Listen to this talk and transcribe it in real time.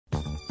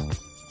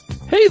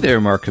Hey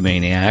there,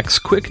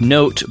 Markomaniacs. Quick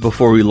note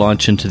before we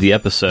launch into the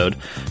episode.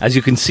 As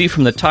you can see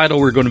from the title,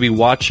 we're going to be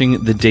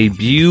watching the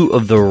debut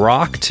of The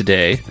Rock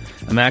today.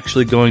 I'm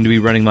actually going to be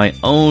running my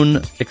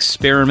own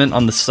experiment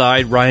on the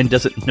side. Ryan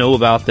doesn't know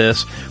about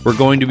this. We're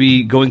going to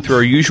be going through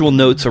our usual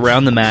notes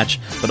around the match,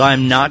 but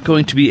I'm not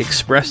going to be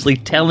expressly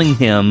telling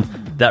him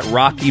that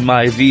Rocky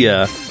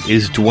Maivia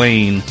is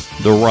Dwayne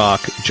The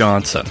Rock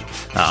Johnson.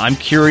 I'm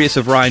curious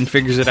if Ryan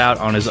figures it out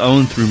on his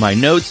own through my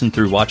notes and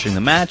through watching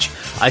the match.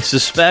 I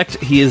suspect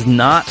he is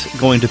not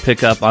going to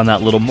pick up on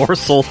that little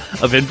morsel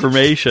of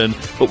information,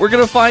 but we're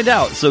going to find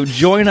out. So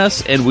join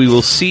us and we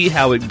will see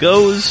how it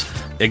goes.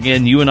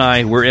 Again, you and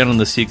I, we're in on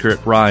the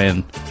secret.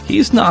 Ryan,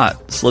 he's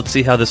not. So let's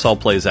see how this all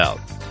plays out.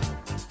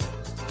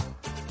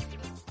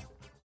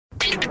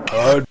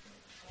 Hard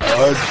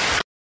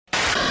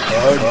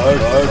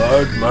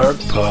Mark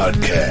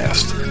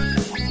Podcast.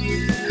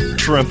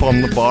 Shrimp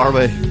on the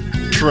barbie.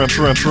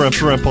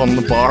 Shrimp on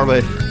the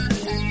barbie.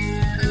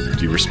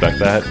 Do you respect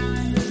that?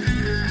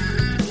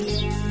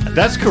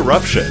 That's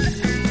corruption.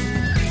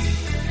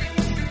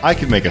 I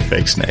could make a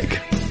fake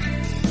snake.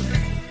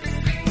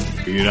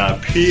 You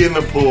not pee in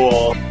the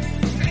pool.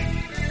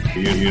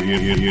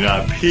 You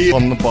not pee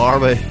on the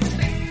barbie.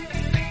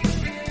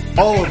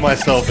 All of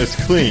myself is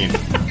clean.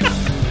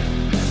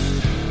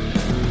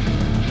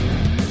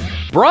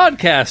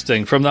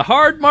 Broadcasting from the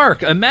Hard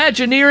Mark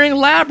Imagineering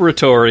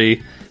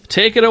Laboratory.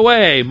 Take it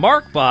away,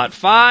 MarkBot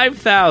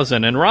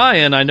 5000. And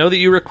Ryan, I know that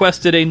you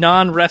requested a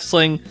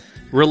non-wrestling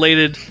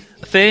related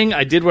thing.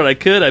 I did what I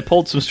could. I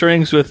pulled some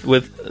strings with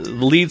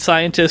lead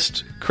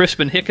scientist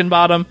Crispin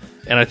Hickenbottom,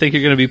 and I think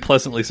you're going to be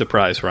pleasantly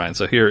surprised, Ryan.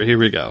 So here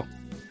we go.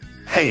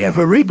 Hey,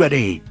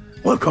 everybody.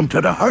 Welcome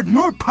to the Hard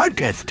Mark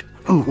Podcast.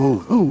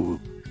 Ooh.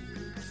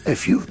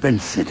 If you've been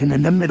sitting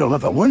in the middle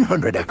of a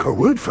 100-acre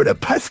wood for the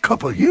past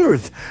couple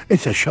years,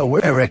 it's a show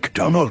where Eric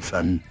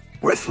Donaldson,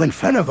 wrestling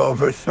fan of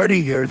over 30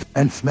 years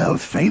and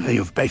smells faintly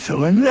of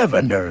basil and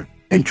lavender,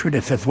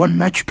 introduces one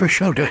match per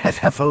show to his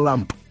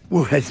Heffalump,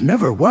 who has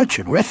never watched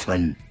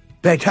wrestling.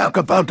 They talk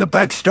about the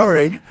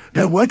backstory,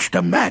 they watch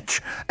the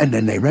match, and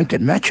then they rank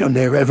that match on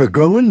their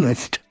ever-growing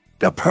list.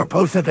 The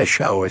purpose of the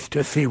show is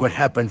to see what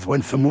happens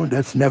when someone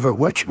that's never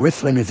watched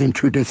wrestling is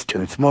introduced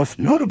to its most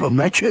notable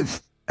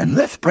matches. And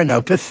let's bring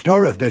out the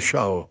star of the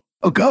show,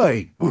 a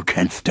guy who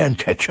can't stand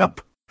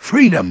ketchup,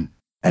 freedom,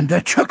 and the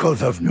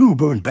chuckles of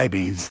newborn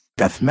babies.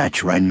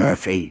 Deathmatch Ryan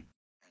Murphy.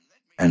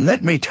 And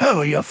let me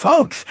tell you,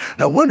 folks,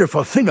 the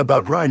wonderful thing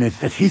about Ryan is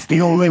that he's the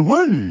only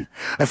one.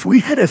 If we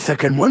had a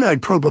second one,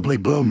 I'd probably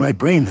blow my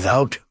brains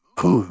out.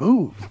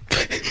 Hoo-hoo.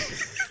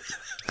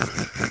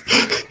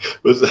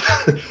 Was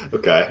that,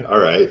 okay, all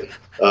right.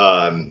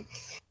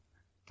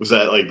 Was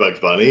that like Bugs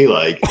Bunny?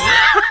 Like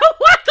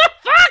What the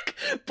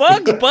fuck?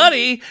 Bugs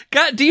Bunny?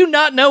 God, do you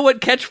not know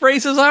what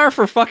catchphrases are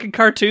for fucking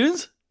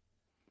cartoons?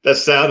 that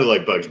sounded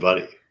like Bugs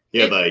Bunny.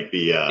 Yeah, like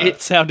the.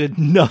 It sounded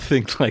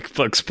nothing like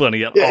Bugs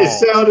Bunny at all. It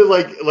sounded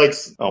like.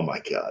 Oh my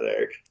god,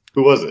 Eric,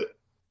 who was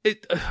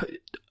it?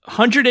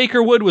 100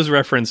 Acre Wood was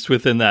referenced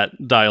within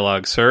that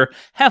dialogue, sir.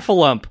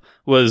 Heffalump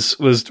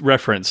was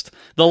referenced.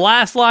 The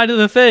last line of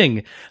the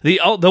thing.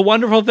 The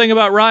wonderful thing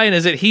about Ryan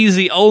is that he's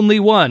the only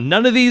one.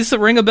 None of these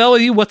ring a bell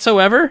with you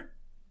whatsoever?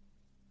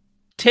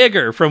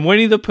 Tigger from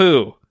Winnie the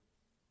Pooh.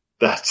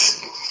 That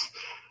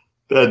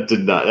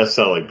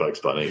sounded like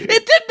Bugs Bunny. It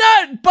did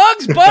not.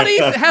 Bugs Bunny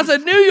has a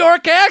New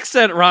York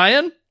accent,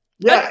 Ryan.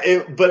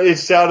 Yeah, but it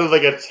sounded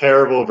like a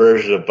terrible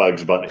version of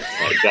Bugs Bunny.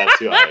 Like that's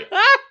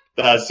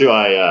who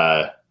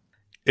I.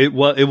 It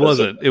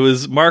wasn't. It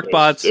was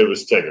MarkBot's. It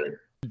was Tigger.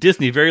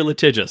 Disney, very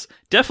litigious.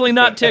 Definitely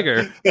not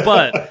Tigger,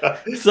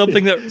 but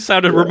something that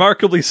sounded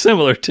remarkably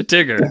similar to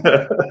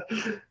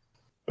Tigger.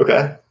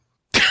 Okay.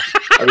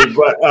 I mean,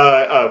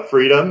 but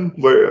freedom.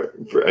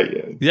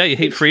 Yeah, you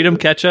hate freedom,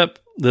 ketchup,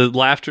 the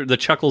laughter, the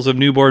chuckles of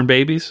newborn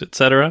babies,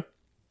 etc.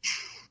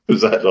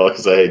 Is that all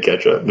because I hate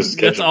ketchup?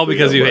 That's all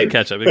because you hate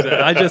ketchup. Exactly.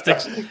 I just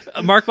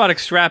MarkBot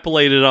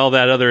extrapolated all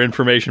that other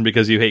information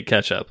because you hate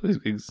ketchup.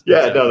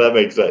 Yeah, no, that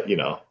makes that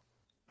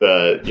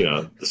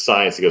the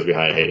science that goes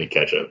behind hating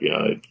ketchup.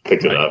 It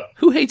picked it up.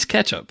 Who hates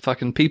ketchup?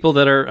 Fucking people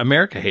that are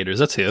America haters.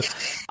 That's who.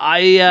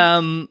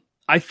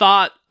 I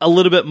thought a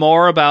little bit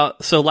more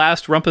about. So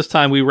last Rumpus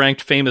Time we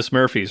ranked famous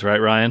Murphys,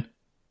 right, Ryan?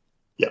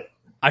 Yeah.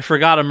 I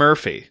forgot a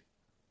Murphy.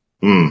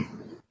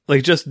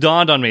 Like, just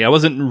dawned on me. I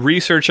wasn't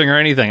researching or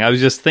anything. I was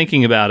just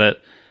thinking about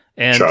it.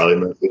 And Charlie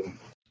Murphy.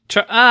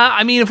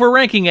 I mean, if we're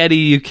ranking Eddie,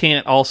 you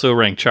can't also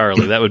rank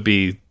Charlie. That would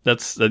be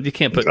you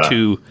can't put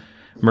two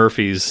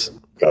Murphys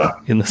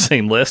in the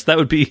same list.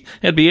 It'd be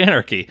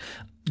anarchy.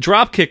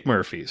 Dropkick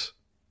Murphys.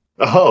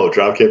 Oh,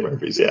 Dropkick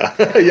Murphys. Yeah,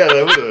 yeah,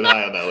 that would have been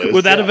high on that list.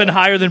 Would that have been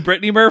higher than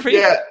Brittany Murphy?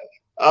 Yeah,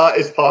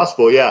 it's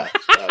possible. Yeah,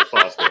 it's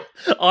possible.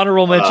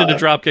 Honorable mention to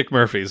Dropkick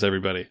Murphys,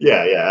 everybody.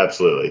 Yeah,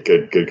 absolutely.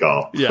 Good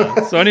call.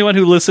 Yeah. So anyone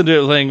who listened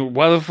to it saying,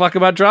 "What the fuck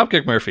about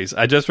Dropkick Murphys?"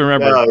 I just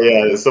remember. Oh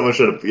yeah, someone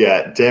should have.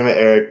 Yeah, damn it,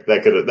 Eric.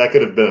 That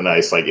could have been a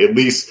nice. Like, at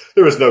least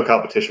there was no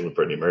competition with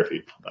Brittany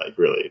Murphy. Like,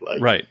 really. Like,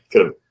 right.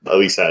 Could have at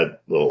least had a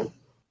little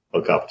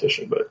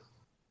competition, but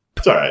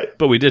It's all right.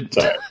 But we didn't.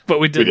 Sorry. But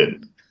we We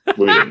didn't.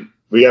 didn't.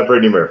 We got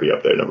Brittany Murphy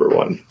up there, number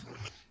 1.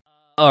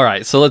 All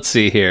right, so let's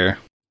see here.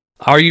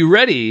 Are you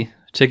ready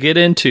to get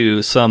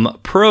into some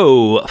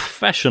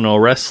professional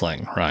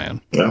wrestling,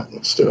 Ryan? Yeah,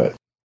 let's do it.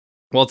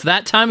 Well, it's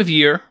that time of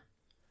year.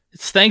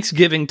 It's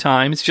Thanksgiving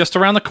time. It's just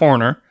around the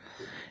corner.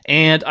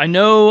 And I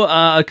know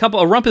a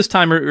Rumpus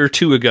time or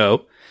two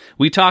ago,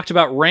 we talked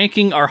about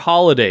ranking our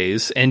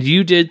holidays, and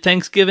you did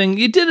Thanksgiving.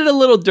 You did it a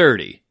little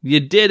dirty.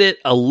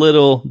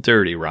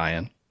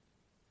 Ryan.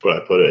 But I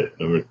put it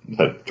number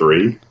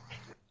 3.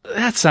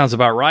 That sounds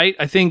about right.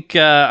 I think,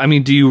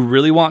 do you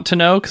really want to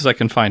know? Because I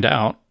can find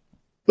out.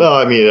 No,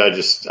 I mean,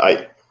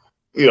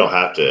 you don't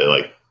have to,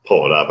 like,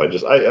 pull it up.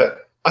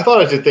 I thought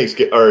I did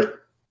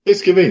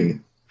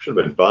Thanksgiving should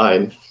have been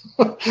fine.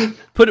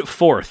 Put it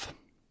 4th.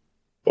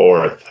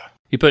 4th.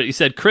 You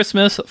said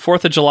Christmas,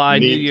 4th of July,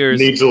 New Year's.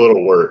 Needs a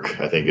little work,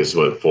 I think, is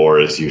what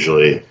 4 is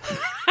usually.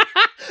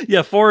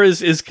 Yeah, 4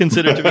 is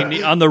considered to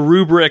be on the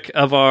rubric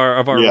of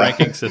our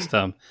ranking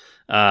system.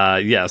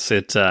 Yes,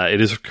 it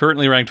is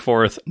currently ranked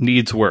 4th,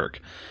 needs work.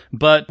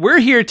 But we're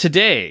here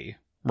today,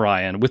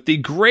 Ryan, with the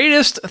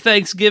greatest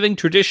Thanksgiving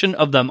tradition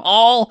of them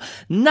all,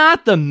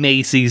 not the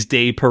Macy's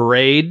Day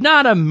Parade,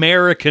 not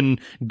American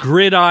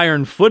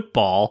gridiron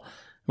football.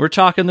 We're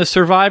talking the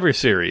Survivor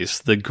Series,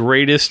 the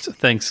greatest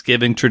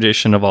Thanksgiving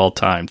tradition of all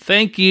time.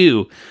 Thank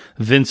you,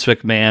 Vince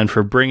McMahon,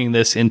 for bringing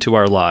this into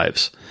our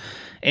lives.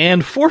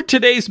 And for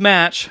today's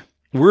match,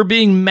 we're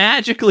being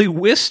magically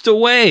whisked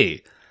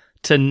away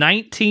to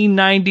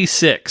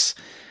 1996.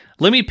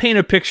 Let me paint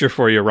a picture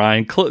for you,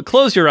 Ryan.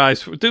 Close your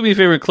eyes. Do me a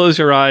favor, close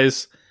your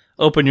eyes,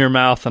 open your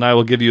mouth, and I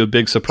will give you a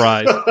big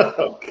surprise.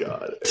 Oh,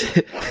 God.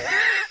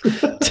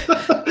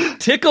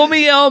 Tickle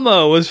Me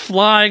Elmo was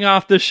flying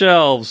off the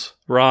shelves,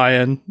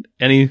 Ryan.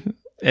 Any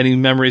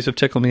memories of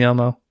Tickle Me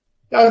Elmo?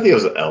 I think I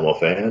was an Elmo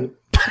fan.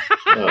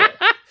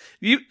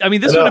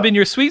 This would have been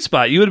your sweet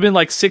spot. You would have been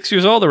like 6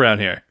 years old around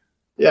here.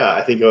 Yeah,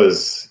 I think it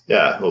was,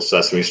 little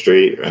Sesame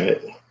Street,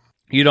 right?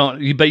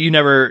 But you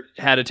never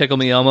had a Tickle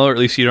Me Elmo, or at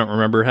least you don't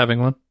remember having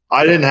one?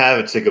 I didn't have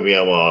a Tickle Me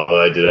Elmo, but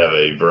I did have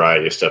a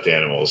variety of stuffed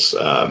animals.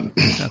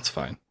 That's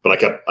fine.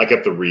 But I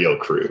kept the real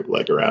crew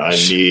around. I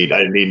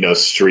didn't need no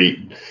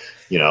street,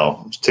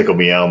 Tickle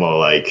Me Elmo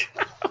like.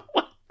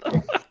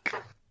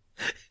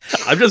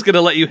 I'm just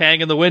gonna let you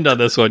hang in the wind on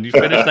this one. You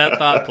finish that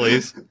thought,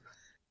 please.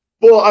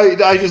 Well,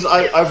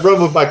 I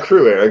run with my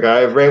crew, Eric.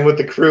 I ran with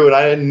the crew, and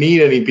I didn't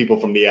need any people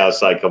from the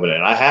outside coming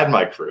in. I had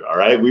my crew. All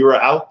right, we were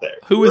out there.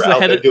 Who was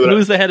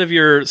the head of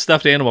your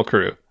stuffed animal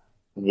crew?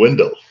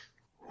 Wendell.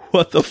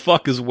 What the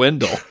fuck is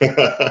Wendell?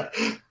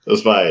 that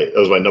was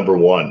my number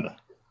 1.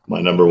 My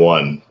number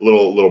 1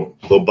 little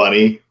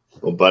bunny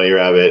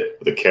rabbit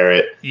with a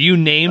carrot. You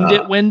named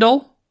it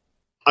Wendell?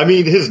 I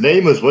mean, his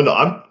name was Wendell.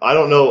 I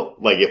don't know,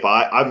 like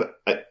I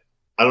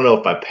don't know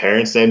if my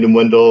parents named him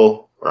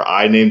Wendell or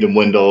I named him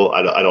Wendell.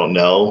 I don't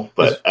know,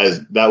 but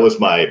that was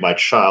my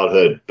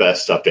childhood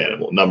best stuffed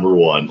animal, number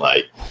 1,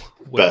 like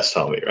best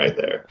homie right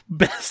there.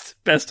 Best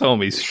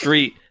homie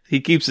street. He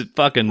keeps it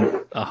fucking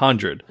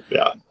 100.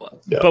 Yeah.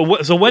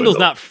 But so Wendell's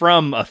not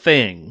from a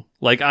thing.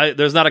 Like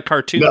there's not a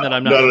cartoon that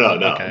I'm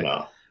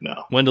not.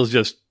 No. Wendell's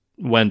just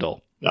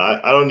Wendell. No,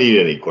 I don't need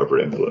any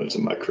corporate influence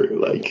in my crew.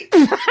 Like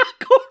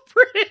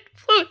corporate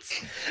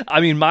influence.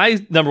 I mean,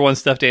 my number 1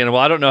 stuffed animal.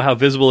 I don't know how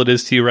visible it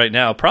is to you right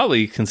now.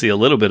 Probably can see a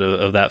little bit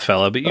of that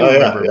fella, but you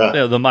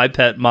remember the My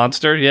Pet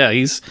Monster? Yeah,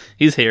 he's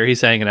here.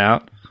 He's hanging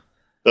out.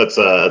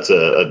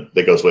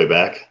 That goes way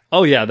back.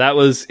 Oh yeah, that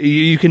was,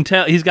 you can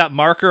tell he's got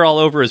marker all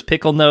over his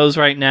pickle nose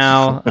right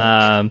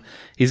now.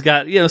 He's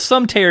got,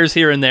 some tears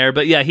here and there,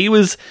 but yeah, he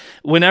was,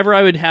 whenever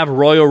I would have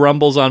Royal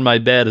Rumbles on my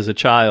bed as a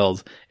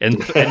child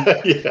and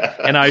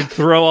I'd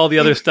throw all the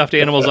other stuffed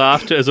animals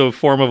off as a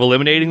form of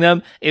eliminating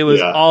them, it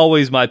was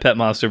always My Pet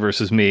Monster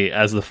versus me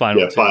as the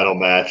final final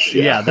match.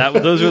 Yeah,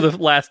 those were the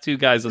last 2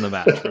 guys in the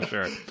match for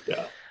sure.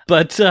 Yeah.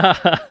 But,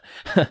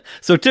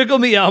 so Tickle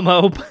Me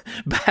Elmo,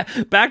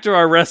 back to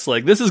our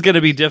wrestling. This is going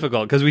to be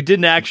difficult because we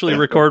didn't actually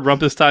record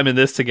Rumpus Time in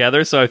this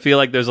together, so I feel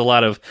like there's a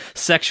lot of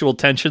sexual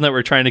tension that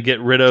we're trying to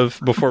get rid of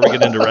before we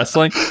get into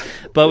wrestling.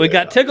 But we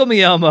got Tickle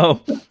Me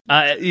Elmo.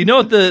 You know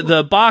what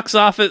the box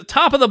office,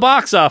 top of the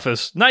box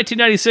office,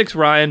 1996,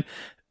 Ryan,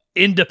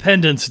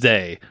 Independence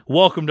Day,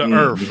 Welcome to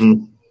Earth.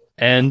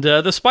 And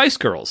the Spice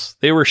Girls.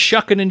 They were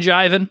shucking and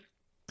jiving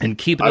and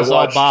keeping us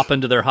all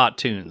bopping to their hot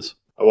tunes.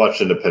 I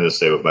watched Independence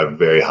Day with my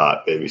very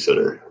hot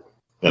babysitter.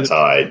 That's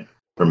how I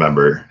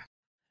remember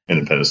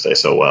Independence Day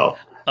so well.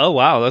 Oh,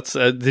 wow. That's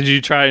did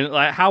you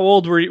try? How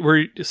old were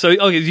you? So,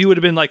 okay, you would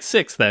have been like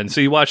 6 then. So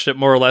you watched it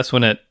more or less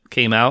when it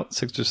came out,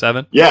 6 or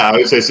 7? Yeah, I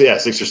would say so,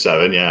 6 or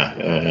 7.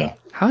 Yeah.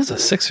 How is a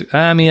 6?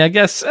 I mean, I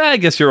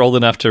guess you're old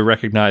enough to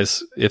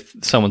recognize if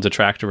someone's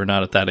attractive or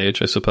not at that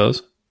age, I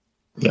suppose.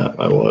 Yeah,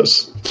 I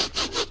was.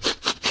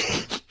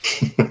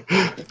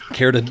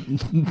 Care to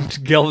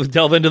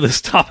delve into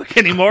this topic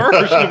anymore,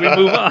 or should we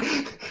move on?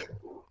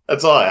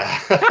 That's all I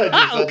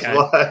that's Okay.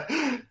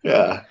 why.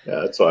 Yeah,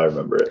 that's why I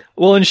remember it.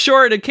 Well, in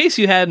short, in case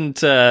you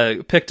hadn't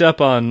picked up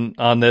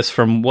on this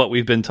from what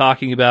we've been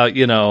talking about,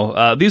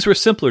 these were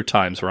simpler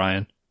times,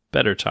 Ryan.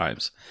 Better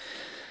times.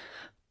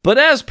 But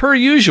as per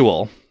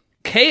usual,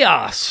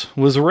 chaos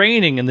was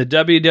reigning in the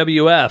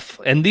WWF,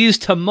 and these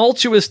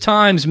tumultuous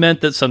times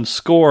meant that some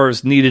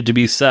scores needed to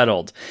be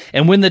settled.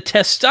 And when the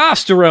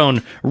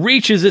testosterone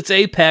reaches its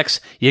apex,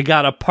 you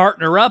gotta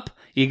partner up,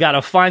 you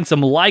gotta find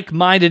some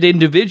like-minded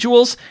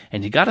individuals,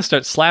 and you gotta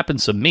start slapping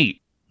some meat.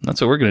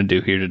 That's what we're gonna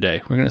do here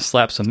today. We're gonna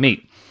slap some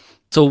meat.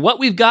 So what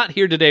we've got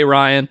here today,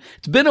 Ryan,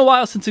 it's been a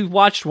while since we've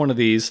watched one of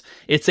these.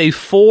 It's a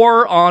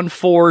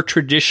 4-on-4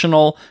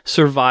 traditional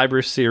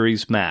Survivor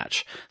Series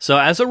match. So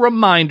as a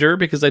reminder,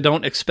 because I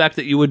don't expect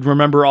that you would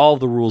remember all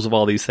the rules of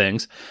all these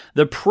things,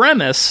 the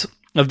premise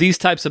of these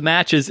types of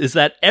matches is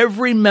that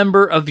every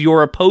member of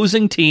your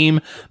opposing team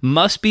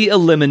must be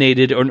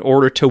eliminated in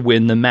order to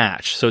win the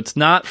match. So it's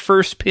not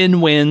first pin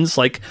wins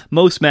like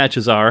most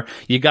matches are.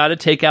 You got to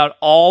take out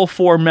all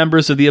 4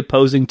 members of the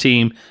opposing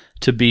team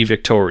to be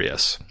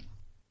victorious.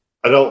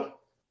 I don't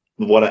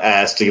want to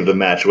ask to give the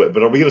match away,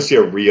 but are we going to see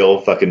a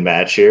real fucking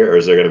match here, or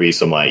is there going to be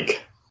some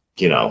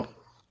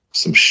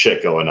some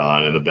shit going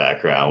on in the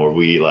background where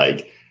we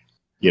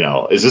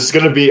is this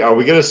going to be? Are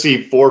we going to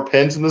see 4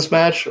 pins in this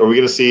match, or are we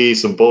going to see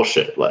some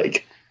bullshit?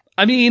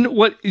 I mean,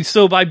 what?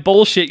 So by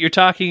bullshit, you're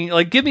talking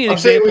give me an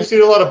example. We've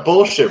seen a lot of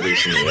bullshit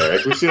recently,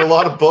 Eric. We've seen a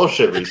lot of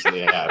bullshit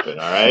recently happen.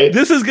 All right,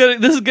 this is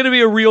gonna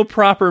be a real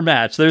proper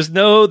match. There's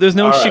no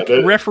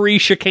referee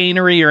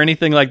chicanery or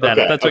anything like that.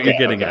 Okay, if that's what you're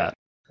getting at.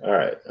 All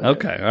right.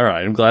 Okay. All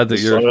right. I'm glad that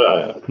you're on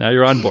board. Now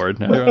you're on board.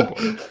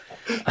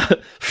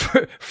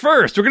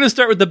 First, we're going to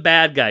start with the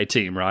bad guy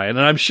team, Ryan,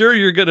 and I'm sure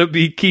you're going to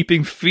be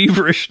keeping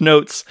feverish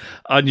notes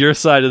on your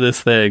side of this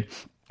thing.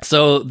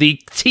 So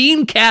the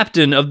team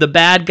captain of the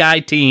bad guy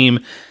team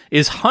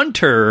is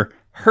Hunter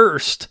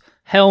Hearst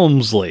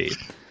Helmsley.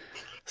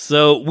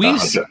 So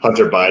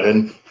Hunter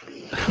Biden.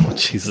 Oh,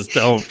 Jesus,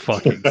 don't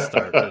fucking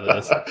start with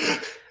this.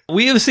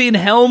 We have seen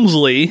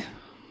Helmsley,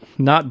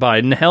 not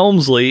Biden,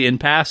 Helmsley in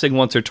passing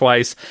once or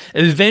twice.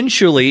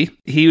 Eventually,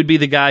 he would be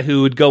the guy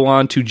who would go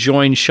on to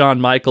join Shawn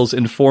Michaels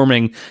in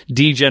forming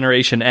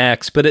D-Generation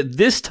X. But at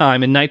this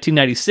time, in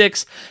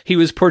 1996, he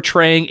was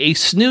portraying a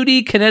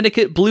snooty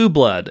Connecticut blue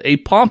blood, a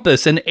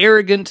pompous and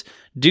arrogant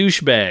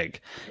douchebag.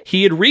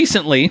 He had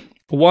recently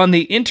won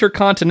the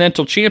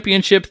Intercontinental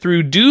Championship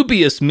through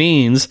dubious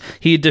means.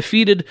 He had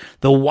defeated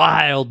the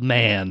Wild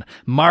Man,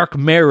 Mark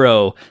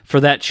Marrow,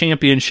 for that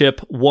championship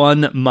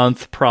 1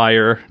 month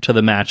prior to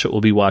the match that we'll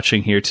be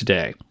watching here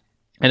today.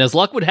 And as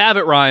luck would have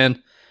it,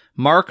 Ryan,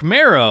 Mark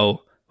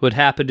Marrow would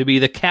happen to be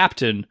the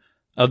captain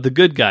of the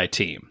good guy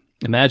team.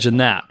 Imagine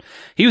that.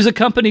 He was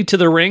accompanied to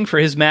the ring for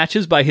his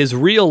matches by his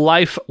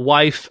real-life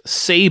wife,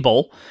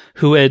 Sable,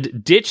 who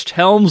had ditched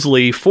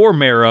Helmsley for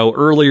Marrow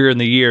earlier in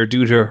the year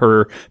due to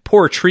her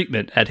poor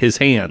treatment at his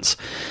hands.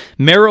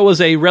 Marrow was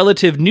a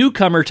relative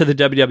newcomer to the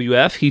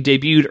WWF. He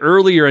debuted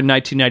earlier in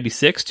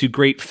 1996 to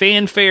great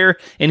fanfare,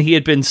 and he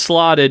had been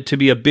slotted to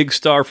be a big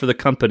star for the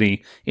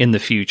company in the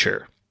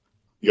future.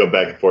 You go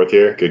back and forth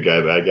here. Good guy,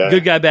 bad guy.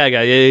 Good guy, bad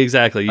guy. Yeah,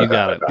 exactly. You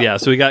got it. Yeah.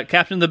 So we got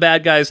Captain of the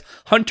Bad Guys,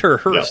 Hunter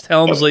Hearst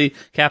Helmsley.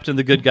 Captain of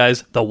the Good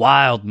Guys, the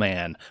Wild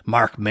Man,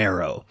 Mark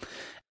Marrow.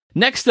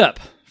 Next up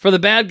for the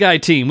bad guy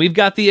team, we've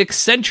got the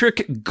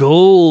eccentric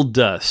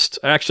Goldust.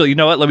 Actually, you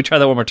know what? Let me try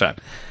that one more time.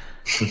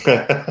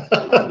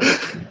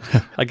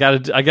 I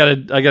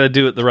gotta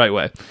do it the right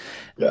way.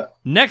 Yeah.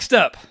 Next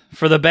up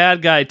for the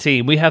bad guy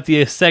team, we have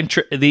the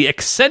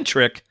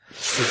eccentric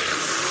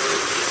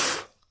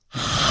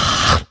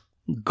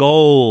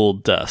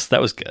Goldust.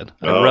 That was good.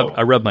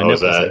 I rubbed my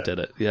nipples as I did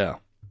it. Yeah.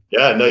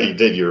 Yeah, no, you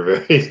did. You were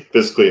very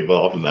physically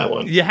involved in that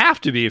one. You have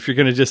to be if you're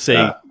going to just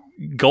say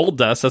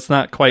Goldust. That's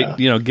not quite,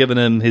 giving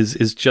him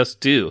his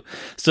just due.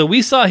 So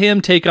we saw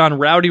him take on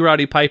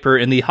Rowdy Piper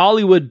in the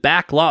Hollywood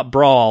Backlot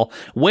Brawl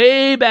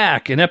way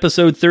back in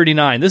episode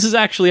 39. This is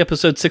actually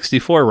episode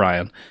 64,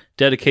 Ryan.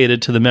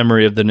 Dedicated to the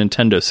memory of the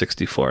Nintendo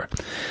 64.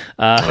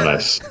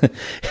 Nice.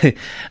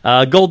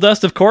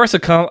 Goldust, of course,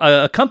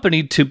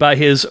 accompanied by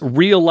his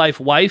real-life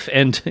wife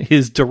and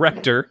his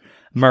director,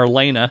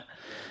 Marlena.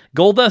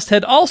 Goldust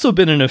had also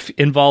been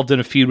involved in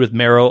a feud with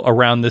Marrow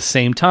around this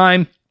same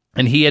time,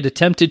 and he had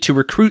attempted to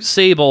recruit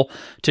Sable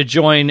to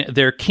join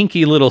their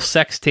kinky little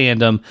sex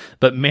tandem,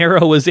 but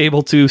Marrow was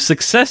able to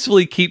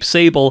successfully keep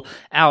Sable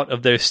out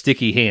of their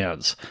sticky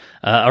hands.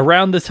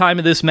 Around the time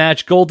of this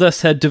match,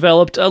 Goldust had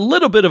developed a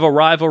little bit of a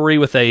rivalry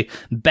with a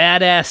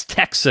badass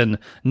Texan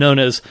known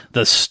as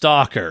the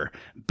Stalker,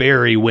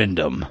 Barry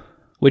Windham,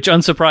 which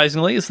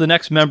unsurprisingly is the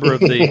next member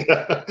of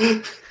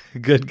the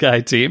good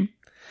guy team.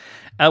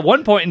 At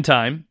one point in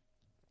time,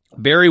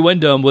 Barry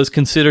Windham was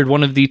considered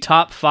one of the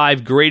top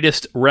 5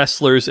 greatest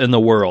wrestlers in the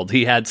world.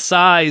 He had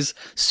size,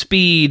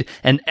 speed,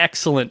 and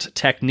excellent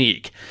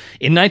technique.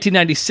 In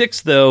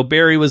 1996, though,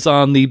 Barry was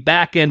on the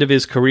back end of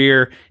his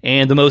career,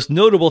 and the most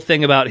notable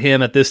thing about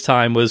him at this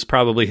time was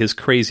probably his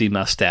crazy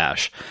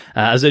mustache.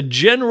 As a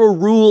general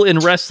rule in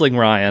wrestling,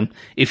 Ryan,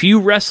 if you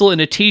wrestle in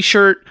a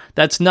t-shirt,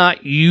 that's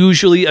not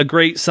usually a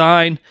great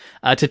sign.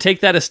 To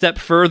take that a step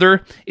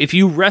further, if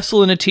you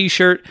wrestle in a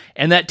t-shirt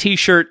and that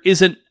t-shirt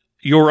isn't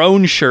your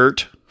own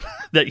shirt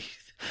that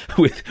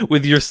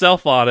with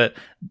yourself on it,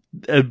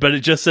 but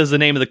it just says the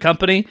name of the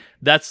company,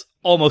 that's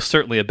almost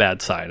certainly a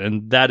bad sign.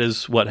 And that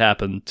is what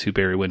happened to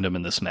Barry Windham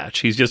in this match.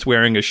 He's just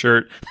wearing a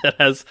shirt that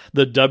has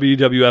the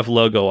WWF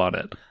logo on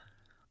it.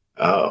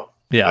 Oh,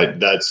 yeah.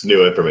 That's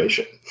new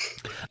information.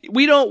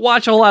 We don't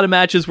watch a lot of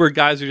matches where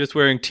guys are just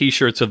wearing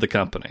t-shirts of the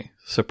company,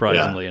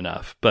 surprisingly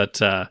enough.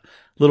 But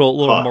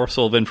little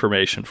morsel of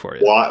information for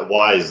you.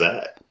 Why is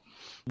that?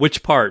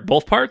 Which part?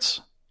 Both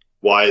parts?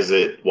 Why is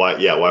it? Why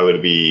would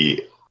it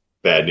be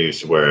bad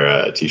news to wear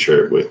a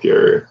t-shirt with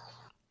your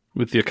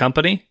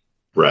company?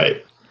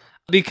 Right.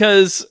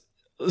 Because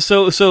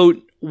so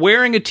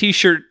wearing a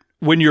t-shirt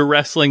when you're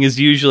wrestling is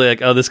usually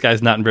like, oh, this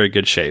guy's not in very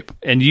good shape.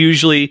 And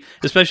usually,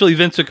 especially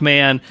Vince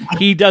McMahon,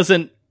 he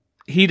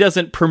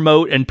doesn't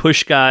promote and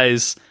push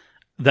guys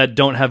that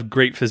don't have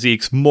great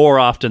physiques more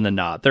often than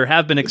not. There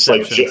have been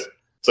exceptions.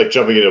 It's like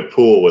jumping in a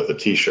pool with a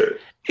t-shirt.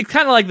 It's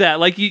kind of like that.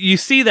 Like you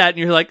see that and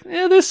you're like,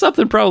 there's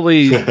something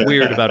probably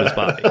weird about his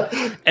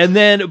body. And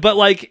then, but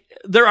like,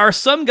 there are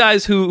some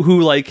guys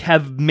who like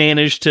have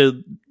managed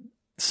to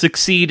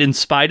succeed in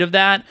spite of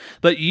that,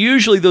 but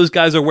usually those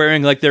guys are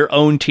wearing like their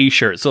own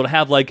t-shirt, so it'll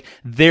have like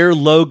their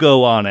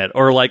logo on it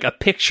or like a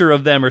picture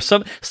of them or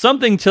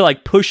something to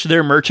like push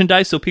their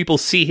merchandise so people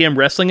see him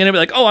wrestling in it, be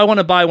like, oh, I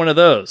want to buy one of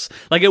those.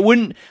 Like it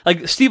wouldn't,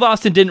 like Steve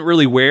Austin didn't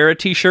really wear a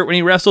t-shirt when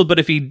he wrestled, but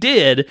if he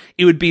did,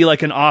 it would be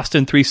like an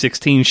Austin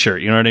 316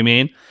 shirt, you know what I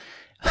mean?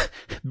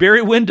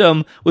 Barry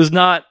Windham was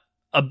not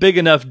a big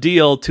enough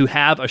deal to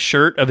have a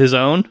shirt of his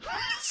own.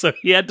 So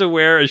he had to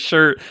wear a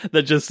shirt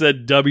that just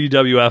said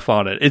WWF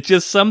on it. It's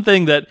just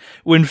something that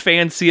when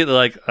fans see it, they're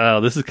like,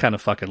 oh, this is kind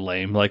of fucking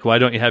lame. Like, why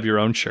don't you have your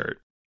own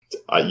shirt?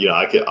 I'm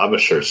a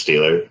shirt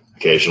stealer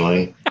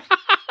occasionally.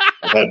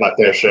 I've had my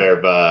fair share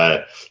of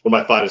one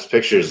of my finest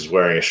pictures is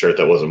wearing a shirt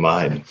that wasn't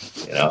mine,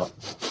 you know?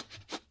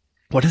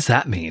 What does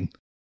that mean?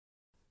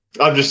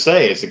 I'm just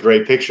saying, it's a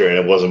great picture and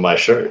it wasn't my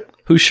shirt.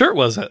 Whose shirt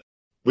was it?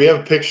 We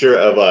have a picture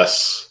of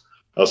us.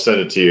 I'll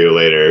send it to you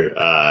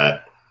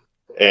later.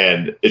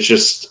 And it's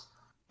just,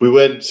 we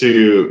went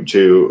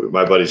to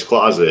my buddy's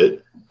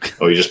closet and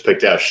we just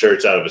picked out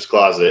shirts out of his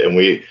closet and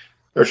we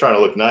were trying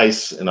to look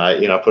nice. And I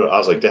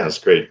was like, damn, that's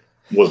great.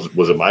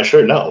 Was it my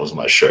shirt? No, it wasn't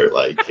my shirt.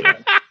 Like,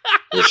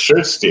 the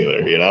shirt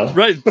stealer, you know?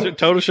 Right.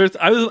 Total shirts.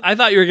 I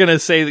thought you were going to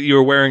say that you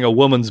were wearing a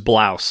woman's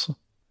blouse.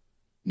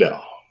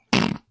 No,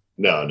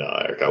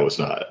 Eric, I was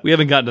not. We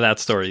haven't gotten to that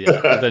story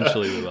yet.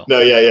 Eventually we will. No,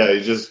 yeah. You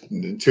just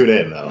tune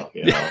in though,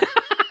 you know?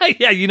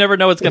 Yeah, you never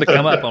know what's going to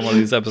come up on one of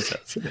these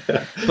episodes.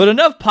 But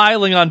enough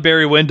piling on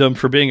Barry Windham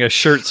for being a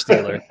shirt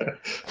stealer.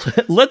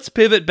 Let's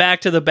pivot back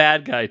to the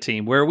bad guy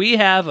team, where we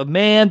have a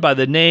man by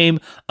the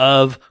name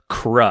of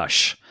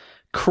Crush.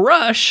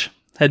 Crush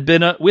had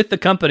been with the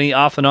company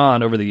off and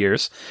on over the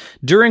years.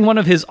 During one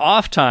of his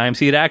off times,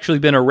 he had actually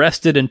been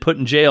arrested and put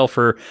in jail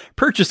for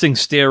purchasing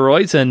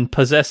steroids and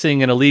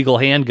possessing an illegal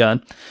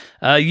handgun.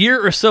 A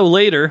year or so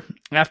later,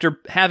 after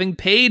having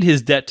paid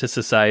his debt to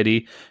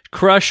society,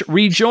 Crush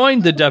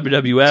rejoined the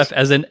WWF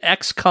as an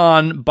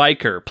ex-con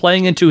biker,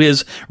 playing into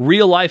his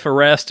real-life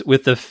arrest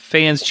with the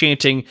fans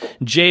chanting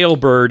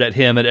jailbird at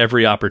him at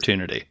every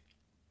opportunity.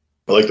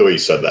 I like the way you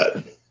said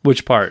that.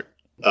 Which part?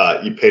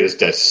 You paid his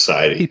debt to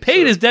society. He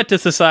paid his debt to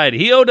society.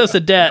 He owed us a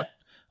debt,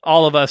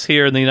 all of us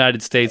here in the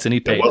United States, and he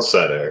paid. Well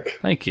said, Eric.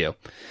 Thank you.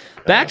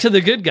 Back to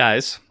the good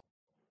guys.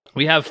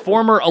 We have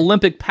former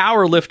Olympic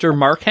powerlifter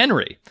Mark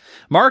Henry.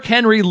 Mark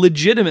Henry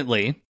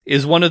legitimately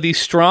is one of the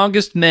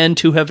strongest men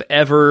to have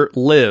ever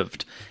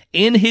lived.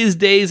 In his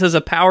days as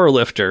a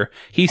powerlifter,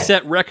 he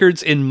set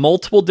records in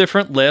multiple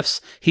different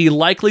lifts. He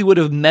likely would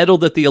have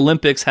medaled at the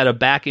Olympics had a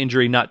back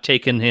injury not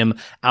taken him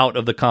out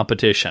of the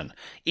competition.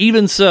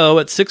 Even so,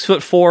 at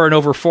 6'4" and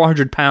over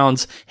 400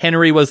 pounds,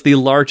 Henry was the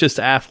largest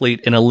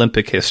athlete in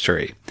Olympic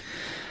history.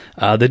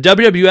 The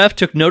WWF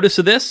took notice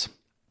of this.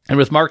 And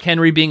with Mark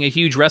Henry being a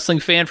huge wrestling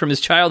fan from his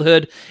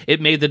childhood,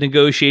 it made the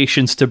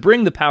negotiations to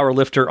bring the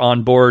powerlifter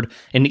on board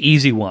an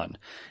easy one.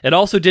 It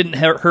also didn't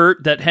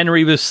hurt that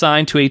Henry was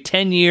signed to a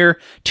 10-year,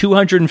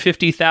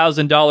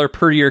 $250,000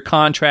 per year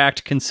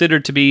contract,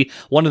 considered to be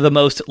one of the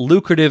most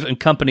lucrative in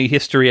company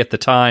history at the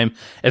time.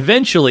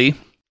 Eventually,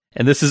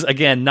 and this is,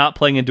 again, not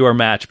playing into our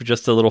match, but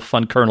just a little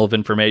fun kernel of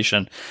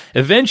information.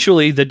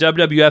 Eventually, the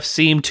WWF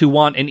seemed to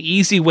want an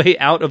easy way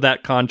out of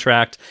that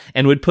contract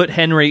and would put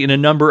Henry in a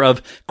number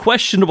of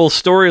questionable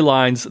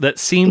storylines that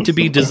seemed to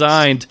be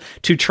designed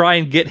to try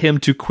and get him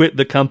to quit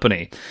the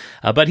company.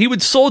 But he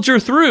would soldier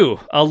through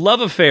a love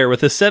affair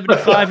with a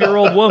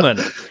 75-year-old woman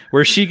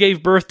where she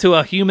gave birth to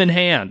a human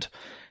hand.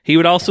 He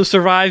would also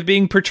survive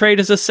being portrayed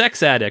as a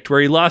sex addict,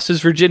 where he lost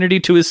his virginity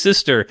to his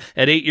sister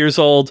at 8 years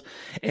old,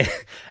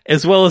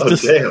 as well as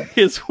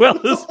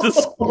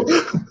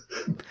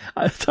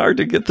it's hard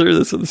to get through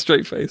this with a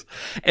straight face,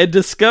 and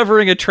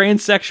discovering a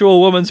transsexual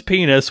woman's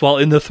penis while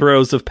in the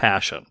throes of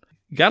passion.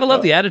 Gotta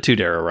love the Attitude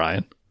Era,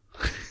 Ryan.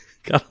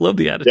 Gotta love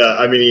the attitude. Yeah,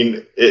 I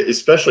mean,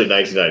 especially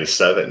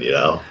 1997,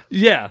 Yeah,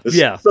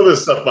 yeah. Some of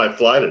this stuff might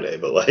fly today,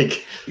 but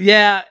like...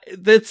 Yeah,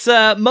 that's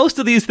most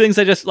of these things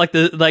I just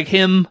like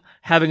him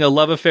having a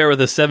love affair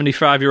with a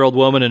 75-year-old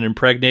woman and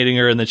impregnating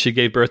her, and then she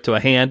gave birth to a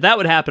hand. That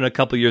would happen a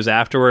couple years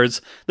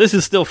afterwards. This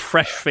is still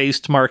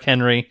fresh-faced Mark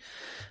Henry,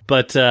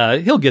 but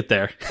he'll get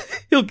there.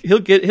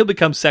 he'll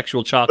become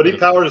sexual chocolate. But he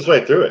powered his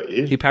way through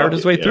it. He powered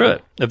his way through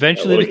it.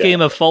 Eventually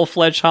became a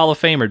full-fledged Hall of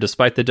Famer,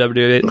 despite the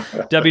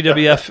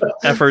WWF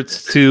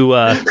efforts to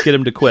get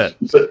him to quit.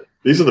 But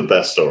these are the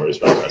best stories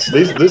about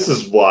wrestling. This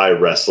is why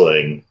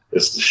wrestling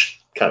is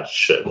kind of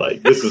shit.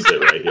 Like, this is it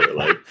right here.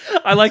 Like,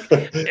 I like,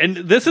 and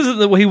this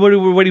isn't what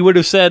he would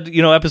have said,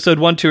 episode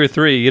 1, 2, or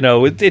 3.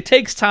 It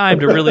takes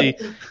time to really,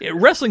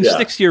 wrestling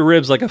sticks to your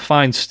ribs like a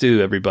fine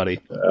stew, everybody.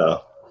 Yeah.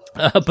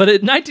 But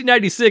in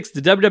 1996,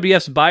 the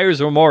WWF's buyer's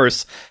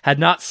remorse had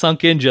not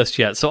sunk in just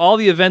yet. So all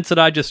the events that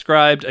I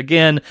described,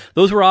 again,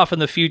 those were off in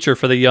the future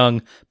for the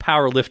young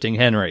powerlifting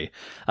Henry.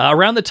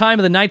 Around the time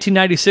of the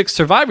 1996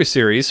 Survivor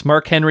Series,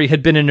 Mark Henry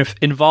had been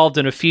involved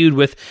in a feud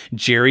with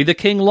Jerry the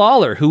King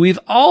Lawler, who we've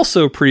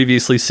also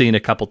previously seen a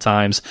couple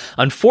times.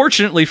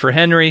 Unfortunately for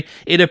Henry,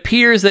 it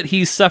appears that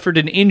he's suffered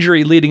an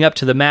injury leading up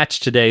to the match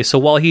today. So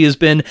while he has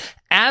been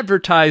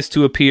advertised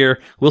to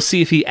appear, we'll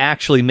see if he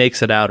actually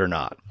makes it out or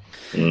not.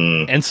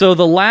 And so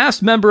the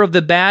last member of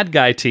the bad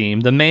guy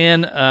team, a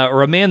man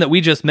that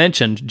we just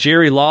mentioned,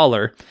 Jerry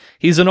Lawler,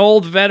 he's an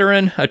old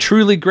veteran, a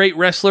truly great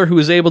wrestler who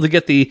is able to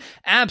get the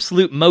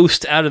absolute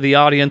most out of the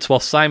audience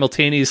while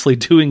simultaneously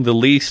doing the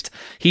least.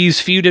 He's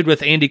feuded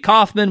with Andy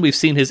Kaufman. We've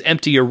seen his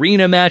empty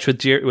arena match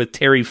with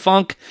Terry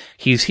Funk.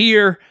 He's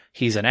here.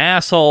 He's an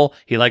asshole.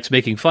 He likes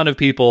making fun of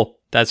people.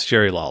 That's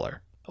Jerry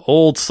Lawler.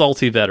 Old,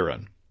 salty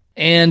veteran.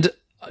 And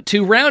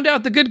to round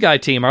out the good guy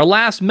team, our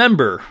last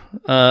member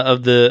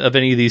of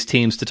any of these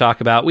teams to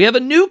talk about, we have a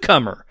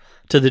newcomer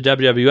to the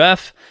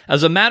WWF.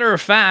 As a matter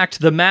of fact,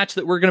 the match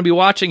that we're going to be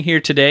watching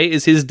here today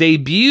is his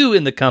debut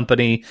in the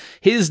company.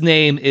 His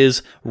name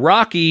is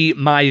Rocky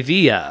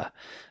Maivia.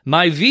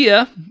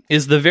 Maivia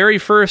is the very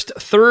first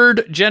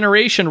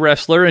third-generation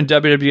wrestler in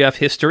WWF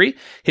history.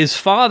 His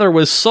father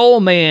was Soul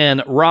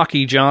Man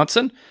Rocky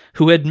Johnson,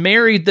 who had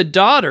married the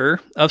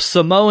daughter of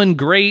Samoan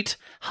great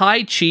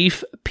High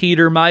Chief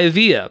Peter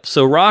Maivia.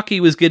 So Rocky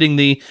was getting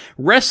the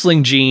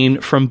wrestling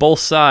gene from both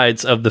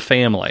sides of the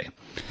family.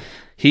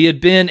 He had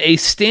been a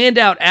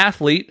standout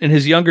athlete in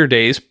his younger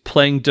days,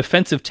 playing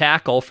defensive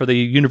tackle for the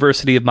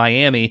University of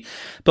Miami.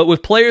 But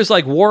with players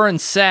like Warren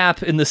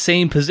Sapp in the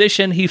same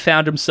position, he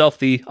found himself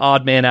the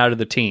odd man out of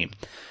the team.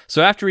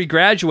 So after he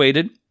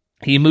graduated,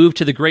 he moved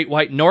to the Great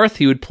White North.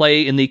 He would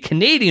play in the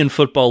Canadian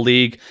Football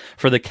League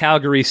for the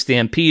Calgary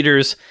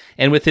Stampeders.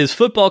 And with his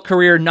football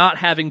career not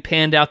having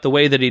panned out the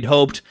way that he'd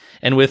hoped,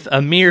 and with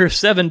a mere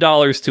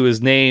 $7 to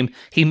his name,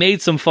 he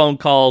made some phone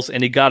calls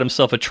and he got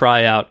himself a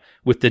tryout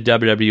with the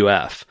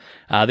WWF.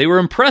 They were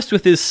impressed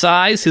with his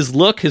size, his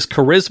look, his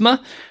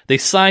charisma. They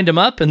signed him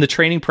up and the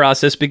training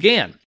process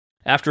began.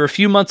 After a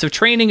few months of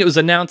training, it was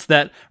announced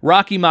that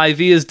Rocky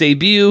Maivia's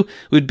debut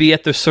would be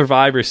at the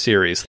Survivor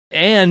Series,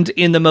 and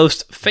in the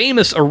most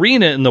famous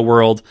arena in the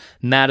world,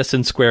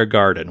 Madison Square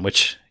Garden,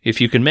 which,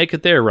 if you can make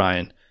it there,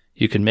 Ryan,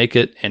 you can make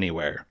it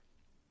anywhere.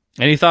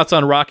 Any thoughts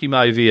on Rocky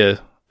Maivia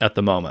at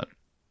the moment?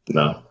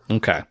 No.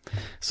 Okay.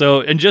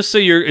 So, and just so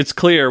it's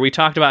clear, we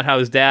talked about how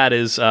his dad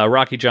is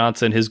Rocky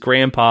Johnson, his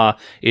grandpa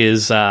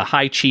is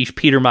High Chief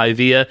Peter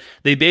Maivia.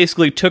 They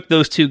basically took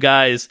those two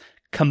guys,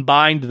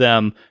 combined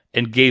them,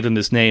 and gave him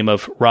this name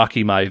of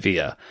Rocky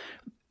Maivia.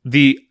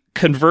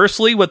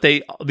 Conversely,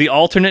 the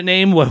alternate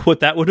name, what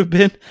that would have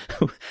been,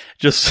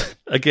 just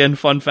again,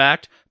 fun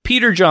fact,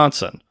 Peter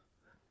Johnson.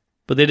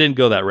 But they didn't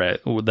go that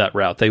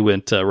route. They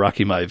went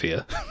Rocky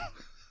Maivia.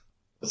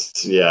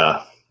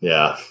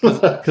 Yeah.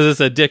 Because it's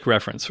a dick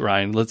reference,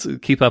 Ryan. Let's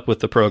keep up with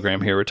the program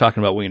here. We're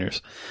talking about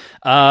wieners.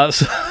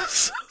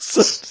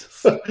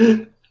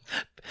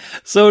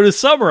 So to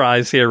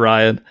summarize here,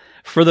 Ryan,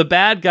 for the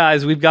bad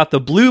guys, we've got the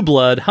blue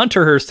blood,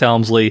 Hunter Hearst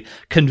Helmsley,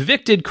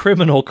 convicted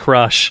criminal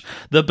Crush,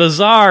 the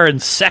bizarre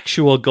and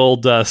sexual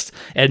Goldust,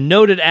 and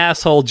noted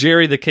asshole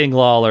Jerry the King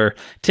Lawler,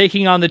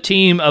 taking on the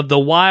team of the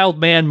wild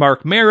man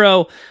Mark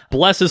Marrow,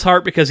 bless his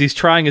heart because he's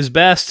trying his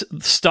best,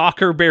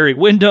 stalker Barry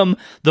Windham,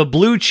 the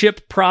blue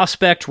chip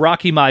prospect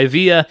Rocky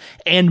Maivia,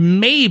 and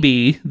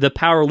maybe the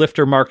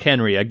powerlifter Mark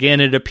Henry.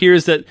 Again, it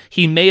appears that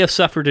he may have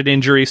suffered an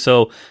injury,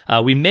 so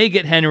we may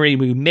get Henry,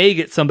 we may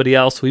get somebody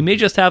else, we may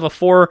just have a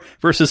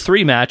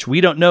 4-versus-3 match.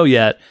 We don't know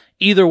yet.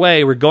 Either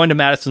way, we're going to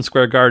Madison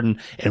Square Garden,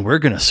 and we're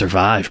going to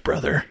survive,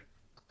 brother.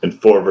 And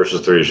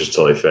 4-versus-3 is just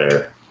totally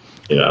fair.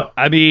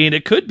 I mean,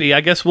 it could be.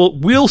 I guess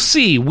we'll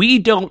see. We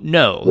don't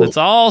know. It's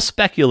all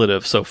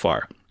speculative so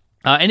far.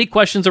 Any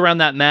questions around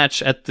that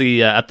match at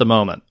the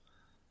moment?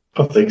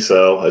 I don't think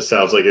so. It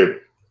sounds like a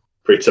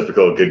pretty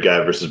typical good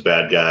guy versus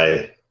bad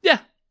guy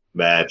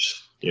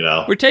match.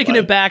 We're taking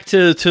it back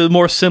to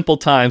more simple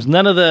times.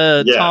 None of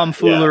the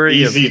tomfoolery.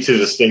 Yeah. Easy to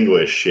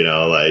distinguish,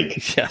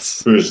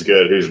 yes, who's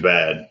good, who's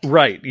bad.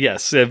 Right,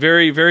 yes. A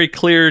very, very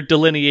clear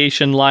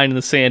delineation, line in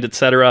the sand,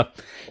 etc.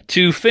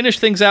 To finish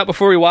things out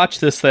before we watch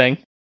this thing,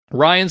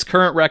 Ryan's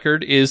current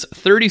record is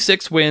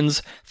 36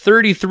 wins,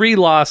 33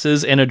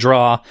 losses, and a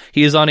draw.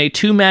 He is on a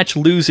 2-match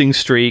losing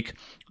streak.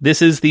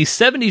 This is the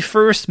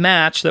 71st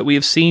match that we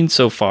have seen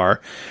so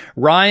far.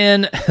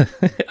 Ryan,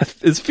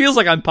 it feels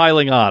like I'm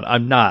piling on.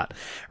 I'm not.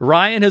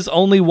 Ryan has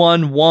only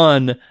won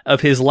 1 of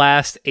his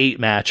last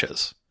 8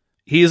 matches.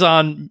 He's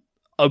on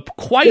a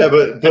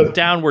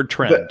downward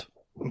trend.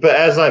 But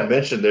as I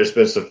mentioned, there's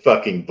been some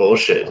fucking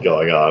bullshit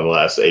going on in the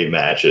last 8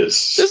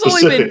 matches. There's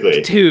specifically. Only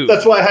been 2.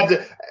 That's why I had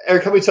to...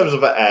 Eric, how many times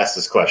have I asked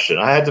this question?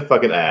 I had to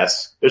fucking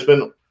ask. There's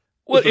been...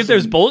 Well, if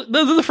there's bullshit,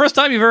 this is the first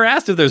time you've ever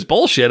asked if there's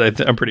bullshit.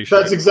 I'm pretty sure.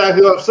 That's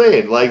exactly what I'm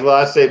saying. Like, the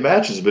last 8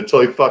 matches have been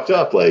totally fucked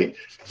up. Like,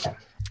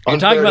 you're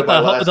talking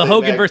about the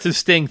Hogan versus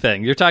Sting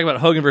thing. You're talking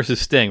about Hogan versus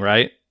Sting,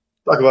 right?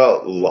 Talk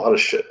about a lot of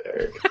shit,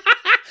 Eric.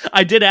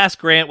 I did ask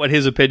Grant what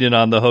his opinion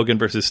on the Hogan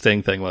versus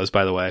Sting thing was,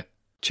 by the way.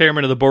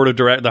 Chairman of the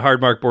the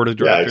Hardmark board of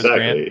directors. Yeah,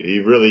 exactly. Grant. He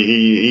really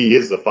he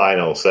is the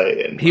final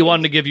say. He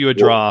wanted to give you a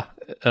draw,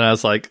 and I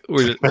was like,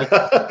 we'll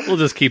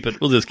just keep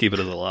it. We'll just keep it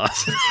as a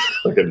loss.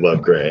 Fucking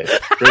love Grant.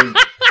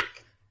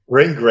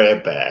 Bring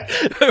Grant back.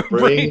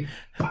 Bring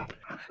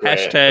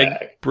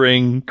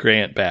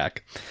Grant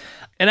back.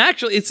 And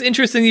actually, it's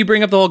interesting you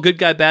bring up the whole good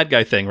guy, bad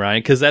guy thing, Ryan,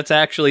 because that's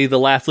actually the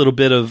last little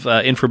bit of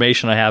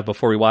information I have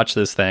before we watch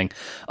this thing.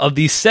 Of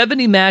the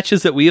 70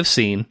 matches that we have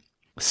seen,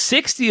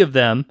 60 of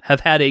them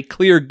have had a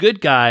clear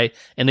good guy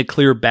and a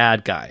clear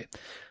bad guy.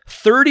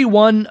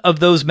 31 of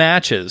those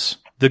matches,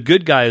 the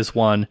good guy has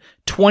won.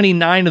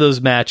 29 of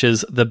those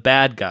matches, the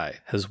bad guy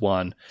has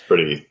won.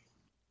 Pretty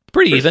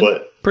even.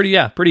 Split.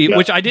 Pretty,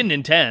 which I didn't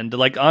intend.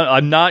 Like,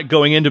 I'm not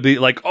going in to be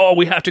like, oh,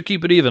 we have to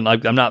keep it even.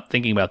 I'm not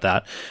thinking about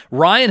that.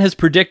 Ryan has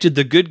predicted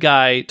the good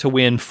guy to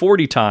win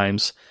 40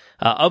 times.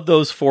 Of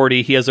those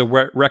 40, he has a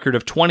record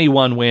of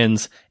 21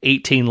 wins,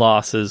 18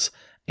 losses,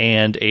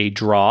 and a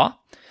draw.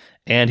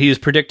 And he has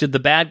predicted the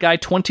bad guy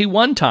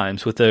 21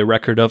 times with a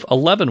record of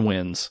 11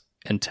 wins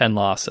and 10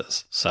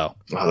 losses. So,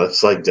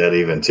 that's like dead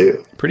even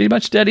too. Pretty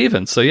much dead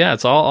even. So yeah,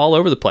 it's all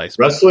over the place.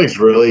 Wrestling's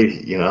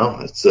really,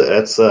 it's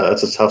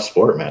a tough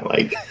sport, man.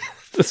 Like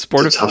tough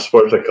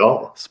sport to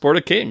call. Sport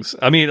of kings.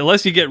 I mean,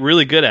 unless you get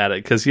really good at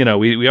it, because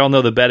we all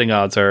know the betting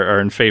odds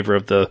are in favor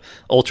of the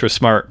ultra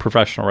smart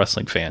professional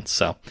wrestling fans.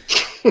 So.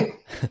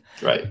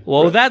 Right.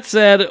 Well, with that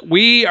said,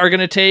 we are going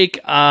to take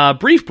a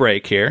brief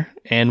break here,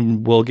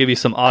 and we'll give you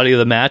some audio of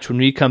the match. When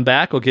we come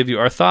back, we'll give you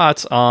our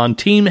thoughts on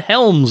Team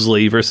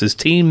Helmsley versus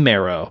Team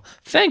Marrow.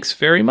 Thanks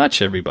very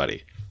much,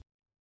 everybody.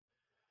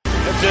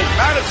 This is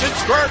Madison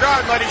Square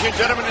Garden, ladies and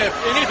gentlemen. If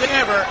anything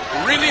ever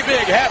really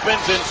big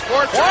happens in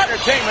sports or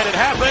entertainment, it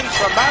happens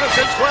from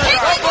Madison Square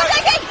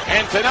Garden.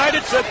 And tonight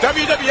it's the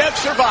WWF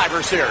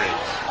Survivor Series.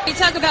 You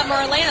talk about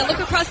Marlena. Look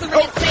across the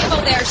ring at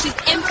Sable there. She's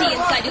empty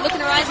inside. You look in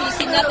her eyes and you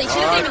see nothing. She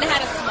doesn't even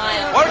have a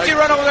smile. Why don't you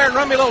run over there and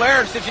run me a little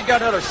air and see if you got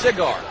another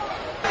cigar?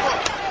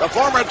 The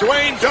former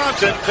Dwayne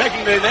Johnson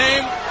taking the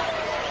name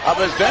of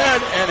his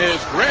dad and his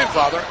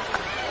grandfather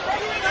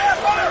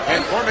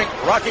and forming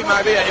Rocky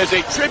Maivia is a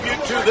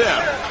tribute to them.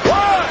 1,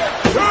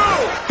 2,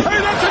 hey,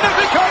 that's enough.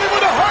 He got him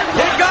with a heart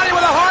punch. He got him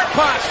with a heart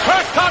punch.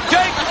 First top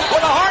Jake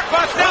with a heart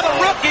punch. Now the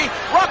rookie,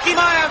 Rocky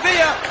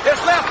Maivia, is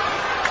left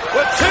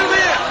with 2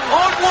 men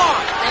on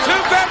 1. 2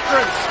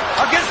 veterans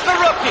against the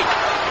rookie.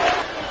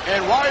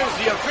 And why is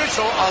the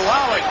official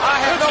allowing?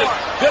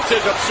 This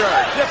is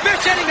absurd. The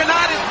officiating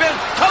tonight has been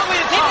totally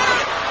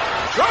incompetent.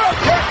 Drop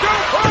kick,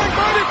 don't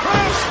body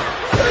press.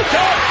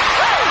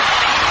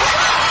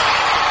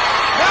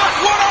 Now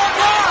it's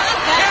 1-on-1.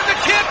 Can the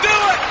kid do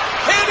it?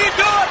 Can he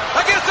do it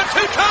against the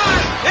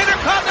 2-time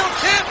Intercontinental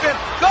Champion?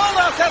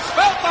 Goldust has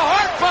felt the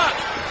heart punch.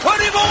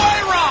 Put him away,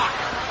 Rock.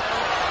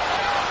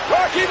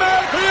 Rocky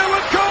Maivia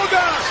with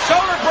Goldust.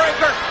 Shoulder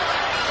breaker.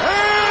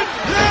 And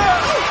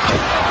yes.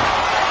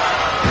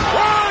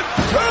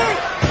 1, 2.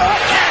 I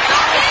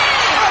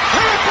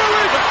can't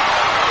believe it.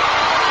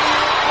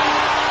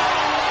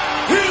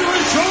 Here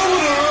is your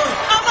winner.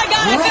 Oh my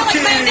God, I feel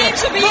like my name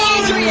should be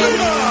Adrian.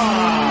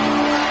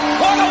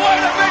 What a way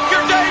to make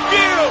your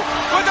debut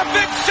with a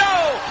big show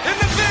in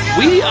the big.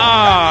 We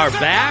are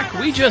back.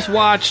 We just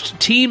watched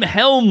Team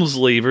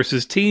Helmsley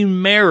versus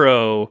Team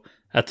Marrow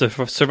at the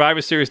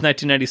Survivor Series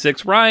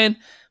 1996. Ryan,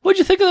 what'd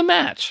you think of the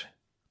match?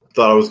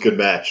 Thought it was a good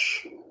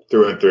match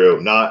through and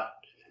through. Not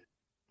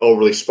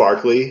overly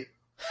sparkly,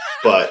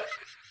 but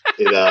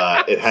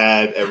it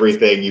had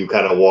everything you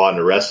kind of want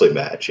in a wrestling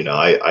match.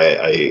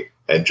 I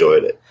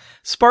enjoyed it.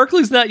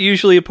 Sparkly's not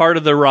usually a part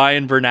of the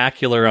Ryan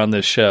vernacular on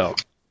this show.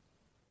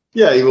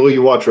 Yeah, well,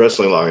 you watch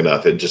wrestling long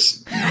enough, it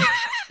just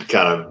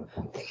kind of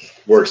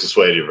works its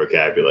way into your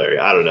vocabulary.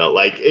 I don't know.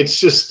 Like, it's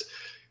just,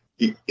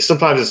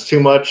 sometimes it's too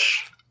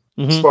much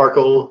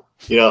sparkle.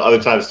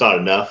 Other times it's not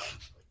enough.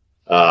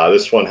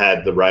 This one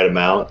had the right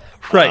amount.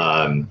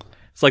 Right.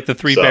 It's like the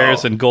Three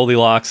Bears and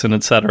Goldilocks and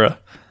etc.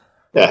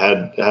 Yeah,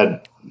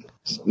 had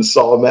a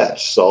solid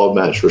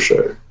match for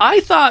sure. I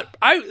thought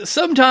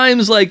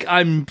sometimes like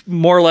I'm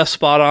more or less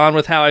spot on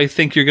with how I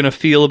think you're going to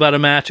feel about a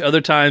match.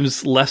 Other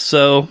times less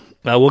so.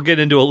 We'll get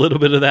into a little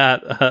bit of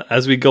that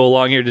as we go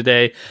along here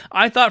today.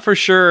 I thought for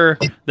sure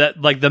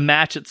that like the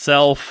match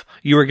itself,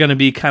 you were going to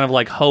be kind of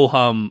like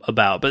ho-hum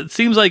about, but it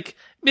seems like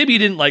maybe you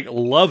didn't like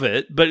love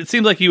it, but it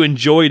seems like you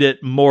enjoyed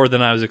it more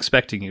than I was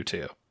expecting you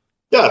to.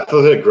 Yeah, it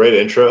was a great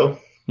intro.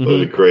 It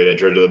was a great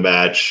intro to the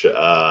match.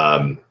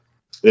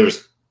 There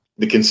was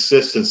the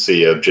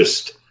consistency of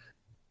just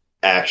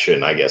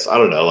action, I guess. I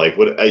don't know. Like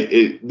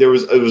it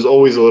was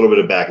always a little bit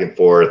of back and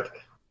forth.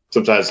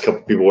 Sometimes a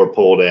couple people were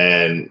pulled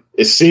in.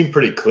 It seemed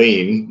pretty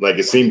clean. Like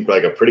it seemed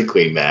like a pretty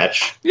clean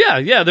match.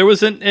 Yeah. There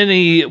wasn't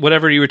any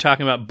whatever you were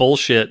talking about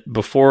bullshit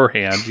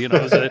beforehand. You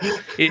know,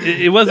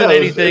 it wasn't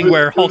anything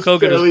where Hulk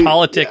Hogan was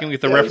politicking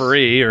with the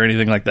referee or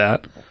anything like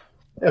that.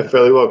 Yeah,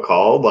 fairly well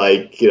called.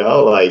 Like, you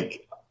know,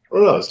 like I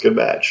don't know. It's a good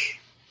match.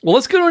 Well,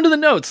 let's go into the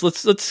notes.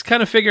 Let's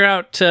kind of figure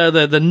out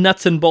the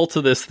nuts and bolts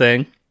of this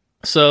thing.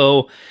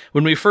 So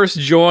when we first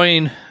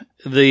join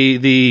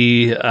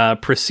the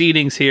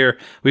proceedings here,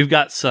 we've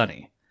got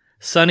Sunny.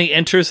 Sunny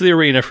enters the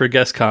arena for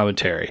guest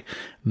commentary.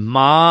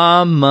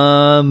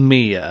 Mamma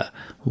mia.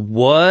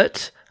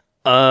 What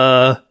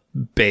a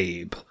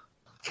babe.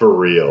 For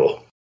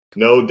real.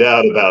 No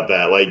doubt about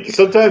that. Like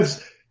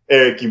sometimes,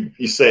 Eric,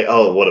 you say,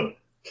 oh, what a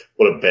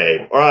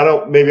babe.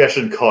 Or maybe I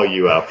shouldn't call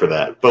you out for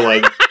that. But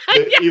like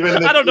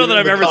even I don't know that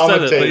I've ever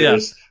said it, but yeah.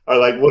 Are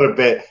like, what a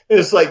babe.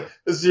 It's like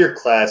this is your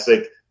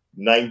classic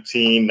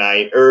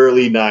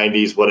early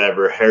 90s,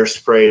 whatever,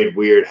 hairsprayed,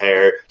 weird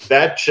hair.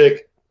 That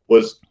chick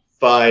was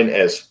fine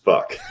as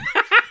fuck.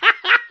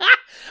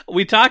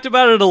 We talked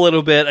about it a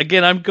little bit.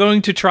 Again, I'm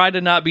going to try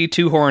to not be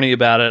too horny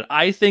about it.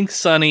 I think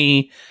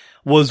Sunny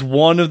was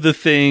one of the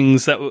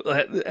things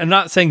that I'm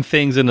not saying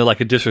things in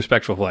like a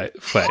disrespectful way,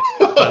 by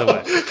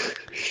the way.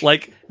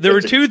 Like there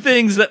were two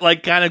things that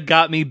like kind of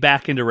got me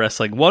back into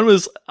wrestling. One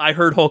was I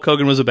heard Hulk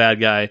Hogan was a bad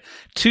guy.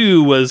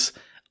 Two was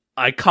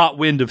I caught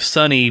wind of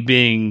Sunny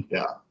being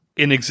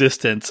in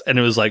existence, and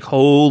it was like,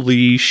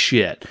 holy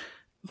shit.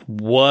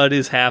 What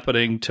is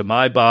happening to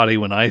my body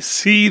when I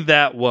see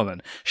that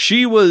woman?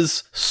 She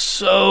was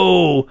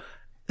so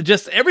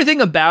just everything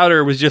about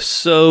her was just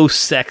so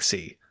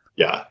sexy.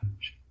 Yeah.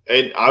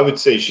 And I would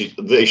say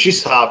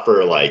she's hot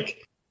for like,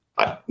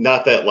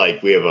 not that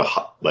like we have a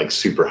like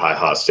super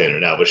hot standard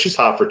now, but she's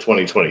hot for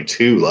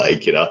 2022.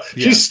 Like, you know,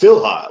 she's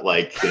still hot.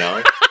 Like, you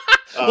know,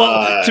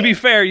 well, to be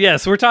fair,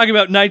 yes, we're talking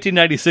about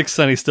 1996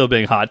 Sunny still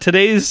being hot.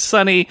 Today's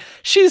Sunny,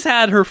 she's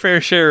had her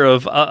fair share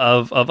of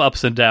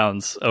ups and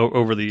downs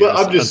over the years.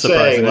 But I'm just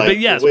saying, like, but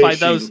yes, by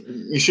those,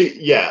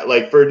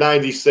 like for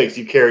 96,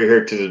 you carry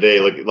her to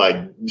today,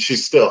 like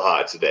she's still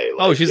hot today.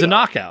 Like, she's a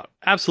knockout,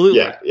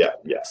 absolutely. Yeah.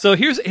 So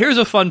here's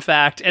a fun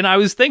fact, and I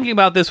was thinking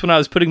about this when I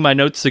was putting my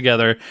notes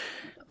together.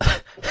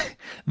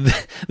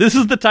 This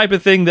is the type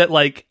of thing that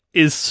like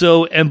is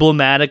so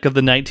emblematic of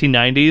the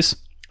 1990s.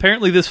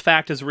 Apparently this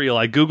fact is real.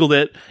 I Googled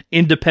it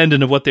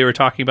independent of what they were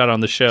talking about on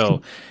the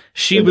show.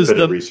 She was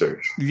the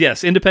research.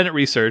 Yes, independent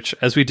research,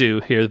 as we do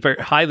here, very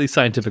highly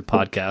scientific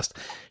podcast.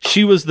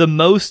 She was the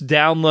most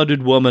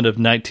downloaded woman of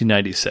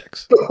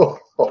 1996.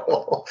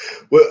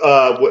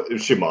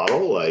 What she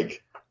model?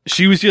 Like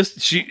she was just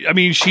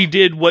she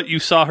did what you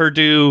saw her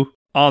do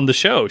on the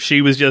show.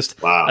 She was just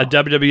a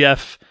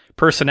WWF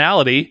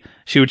personality.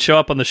 She would show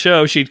up on the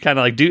show. She'd kind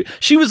of like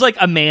she was like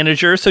a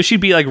manager, so she'd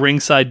be like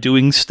ringside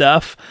doing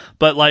stuff,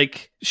 but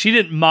like she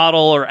didn't model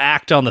or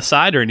act on the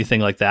side or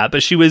anything like that.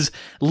 But she was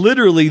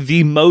literally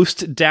the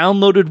most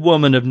downloaded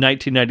woman of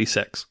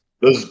 1996.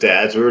 Those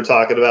dads we were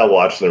talking about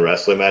watching the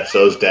wrestling match,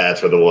 those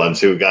dads were the ones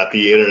who got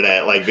the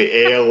internet, like the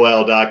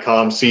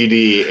AOL.com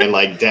CD and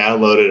like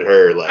downloaded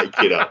her, like,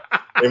 you know,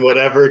 in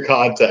whatever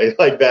context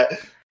like that.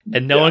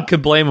 And no one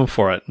could blame them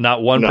for it.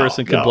 Not one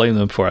person could blame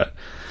them for it.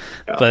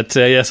 But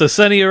so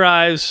Sunny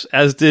arrives,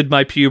 as did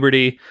my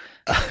puberty.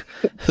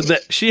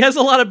 She has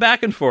a lot of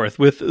back and forth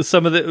with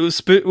some of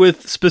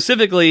with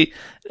specifically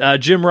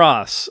Jim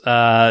Ross,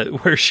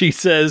 where she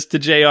says to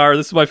JR,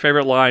 this is my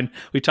favorite line.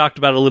 We talked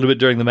about it a little bit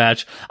during the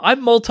match.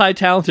 I'm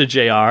multi-talented,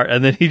 JR.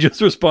 And then he just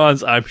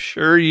responds, I'm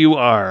sure you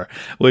are,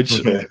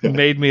 which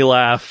made me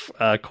laugh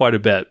quite a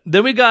bit.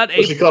 Then we got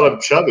she called him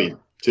chubby,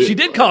 too. She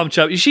did call him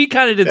chubby. She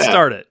kind of did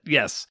start it.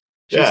 Yes.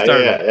 She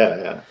started.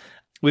 Yeah.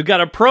 We've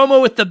got a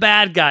promo with the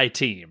bad guy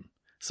team.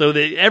 So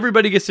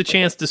everybody gets a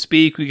chance to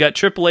speak. We got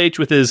Triple H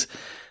with his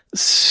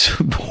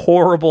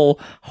horrible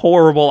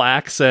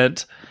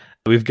accent.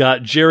 We've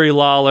got Jerry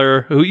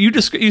Lawler, who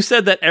you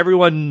said that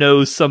everyone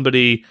knows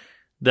somebody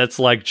that's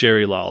like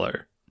Jerry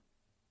Lawler.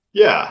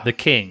 Yeah. The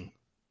King.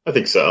 I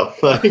think so.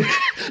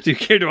 Do you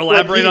care to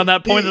elaborate on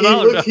that point at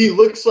all? He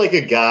looks like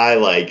a guy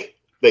like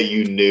that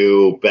you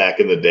knew back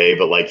in the day,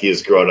 but like he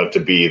has grown up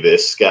to be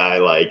this guy,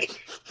 like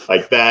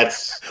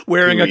that's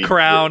wearing a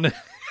crown.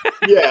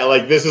 Yeah,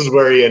 like this is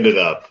where he ended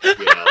up. You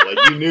know,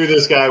 like you knew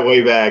this guy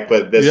way back,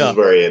 but this is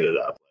where he ended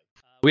up.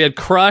 We had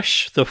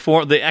Crush,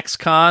 the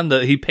ex-con,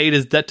 he paid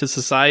his debt to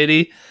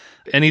society.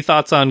 Any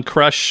thoughts on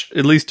Crush,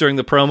 at least during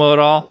the promo at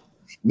all?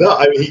 No,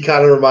 I mean, he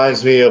kind of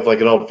reminds me of like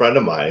an old friend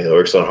of mine who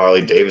works on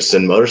Harley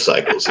Davidson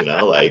motorcycles,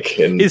 like,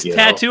 and his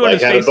tattoo on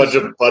his had face a bunch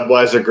of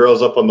Budweiser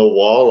girls up on the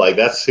wall. Like,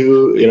 that's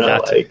who, you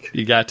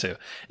got to.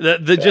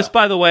 Just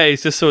by the way,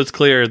 just so it's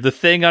clear, the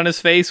thing on his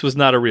face was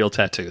not a real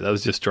tattoo. That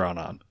was just drawn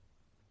on.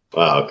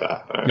 Oh, okay.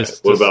 All right.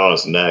 What about on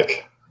his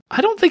neck? I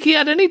don't think he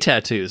had any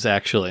tattoos,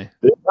 actually.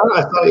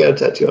 I thought he had a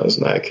tattoo on his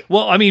neck.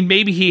 Well, I mean,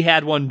 maybe he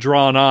had one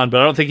drawn on, but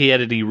I don't think he had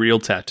any real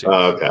tattoos.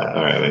 Oh, okay.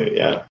 All right. Maybe,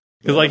 yeah.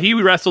 Because, like, he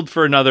wrestled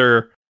for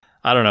another,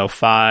 I don't know,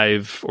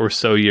 5 or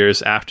so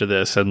years after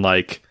this, and,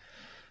 like,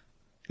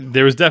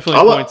 there was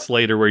definitely points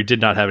later where he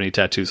did not have any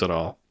tattoos at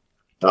all.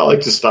 I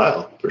liked his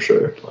style, for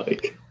sure.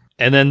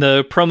 And then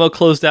the promo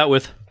closed out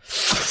with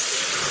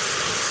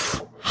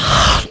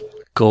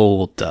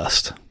Gold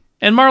Dust.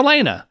 And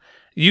Marlena.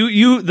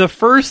 The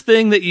first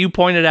thing that you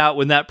pointed out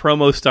when that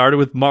promo started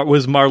with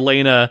was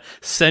Marlena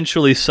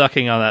sensually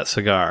sucking on that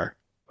cigar.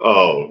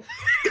 Oh,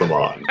 come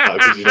on. How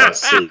could you not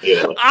see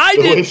it? I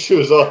did. She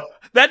was off.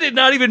 That did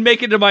not even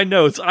make it to my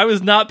notes. I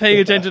was not paying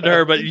attention to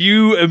her, but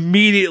you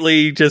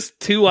immediately just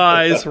 2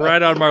 eyes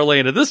right on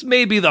Marlena. This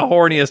may be the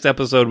horniest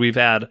episode we've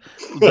had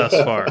thus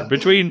far.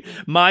 Between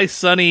my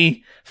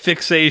sunny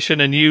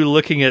fixation and you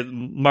looking at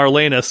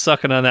Marlena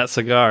sucking on that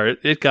cigar,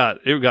 it got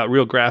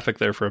real graphic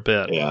there for a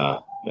bit. Yeah.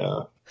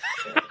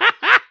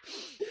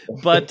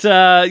 But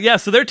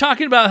so they're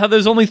talking about how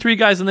there's only 3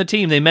 guys on the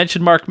team. They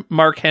mentioned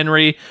Mark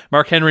Henry.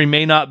 Mark Henry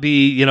may not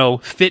be,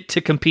 fit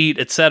to compete,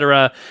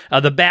 etc.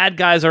 The bad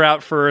guys are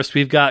out first.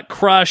 We've got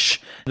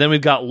Crush. Then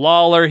we've got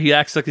Lawler. He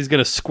acts like he's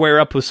going to square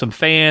up with some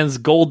fans.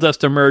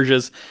 Goldust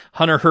emerges.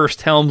 Hunter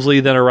Hearst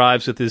Helmsley then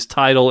arrives with his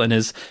title and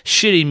his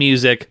shitty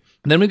music.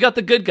 And then we've got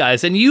the good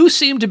guys. And you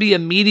seem to be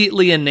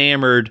immediately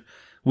enamored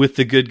with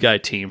the good guy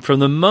team.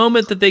 From the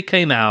moment that they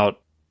came out,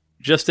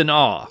 just in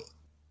awe.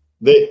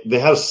 They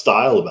have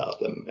style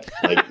about them,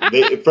 like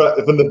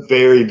from the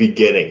very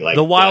beginning. Like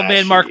the Wild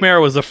Man Mark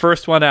Mero was the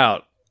first one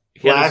out.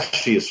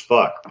 Flashy as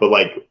fuck, but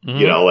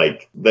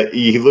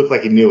he looked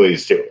like he knew what he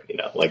was doing.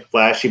 Like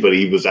flashy, but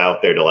he was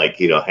out there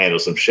to handle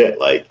some shit.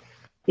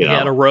 He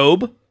had a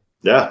robe.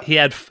 Yeah, he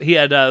had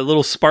a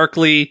little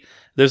sparkly.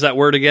 There's that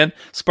word again.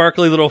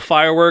 Sparkly little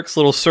fireworks,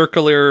 little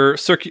circular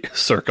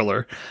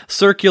little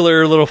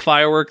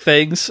firework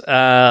things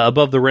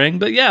above the ring.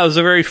 But yeah, it was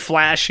a very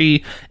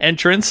flashy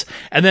entrance.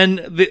 And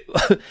then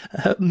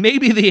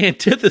maybe the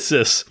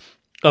antithesis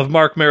of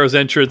Mark Mero's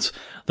entrance,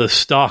 the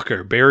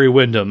stalker, Barry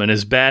Windham, and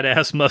his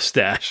badass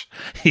mustache.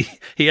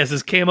 He has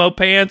his camo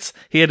pants.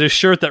 He had his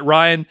shirt that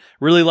Ryan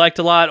really liked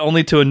a lot,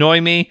 only to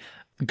annoy me.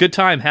 Good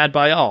time had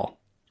by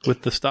all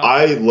with the stalker.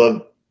 I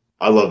love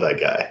that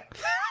guy.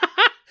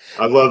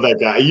 I love that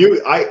guy.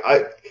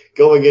 I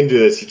going into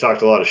this, you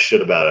talked a lot of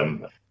shit about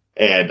him,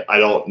 and I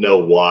don't know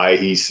why.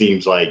 He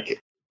seems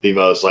like the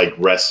most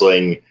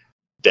wrestling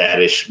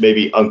daddish,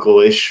 maybe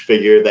uncle-ish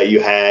figure that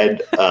you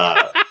had.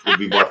 Would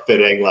be more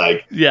fitting.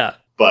 Yeah.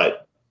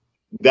 But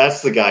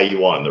that's the guy you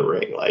want in the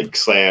ring.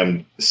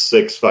 Slam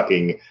 6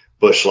 fucking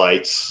Busch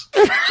Lights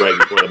right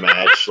before the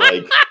match.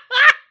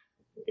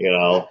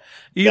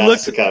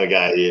 That's the kind of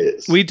guy he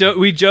is. We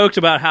joked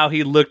about how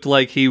he looked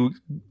like he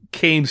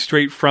came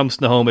straight from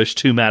Snohomish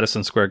to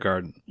Madison Square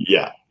Garden.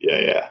 Yeah.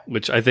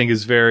 Which I think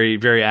is very,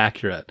 very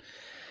accurate.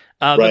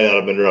 Out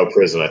of Monroe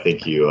Prison, I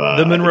think you...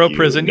 the Monroe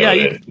Prison,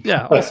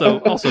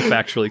 also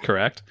factually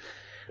correct.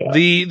 Yeah.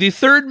 The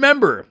third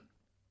member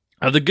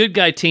of the good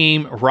guy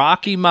team,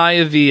 Rocky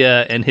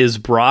Maivia, and his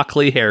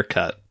broccoli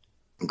haircut.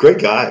 Great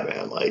guy,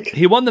 man.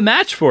 He won the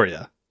match for you.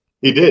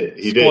 He did.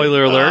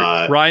 Spoiler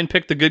alert. Ryan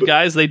picked the good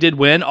guys. They did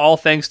win, all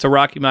thanks to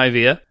Rocky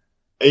Maivia.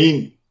 I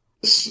mean,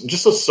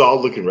 just a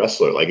solid looking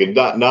wrestler,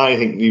 not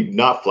anything,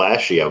 not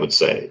flashy, I would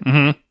say,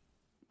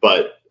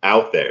 but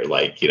out there,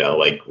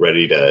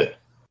 ready to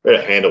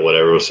handle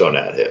whatever was thrown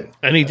at him.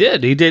 And he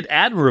did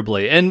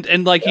admirably. And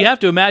you have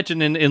to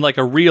imagine in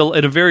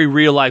a very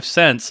real life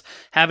sense,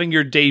 having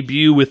your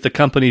debut with the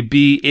company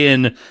be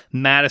in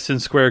Madison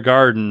Square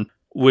Garden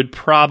would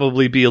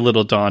probably be a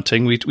little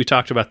daunting. We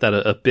talked about that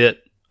a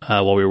bit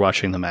while we were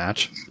watching the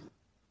match.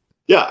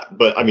 Yeah,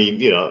 but I mean,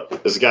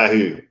 as a guy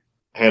who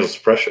handles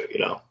the pressure,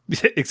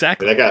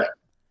 Exactly. That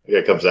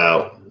guy comes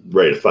out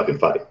ready to fucking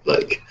fight.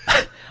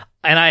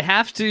 And I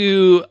have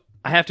to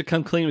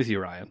come clean with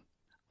you, Ryan.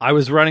 I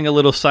was running a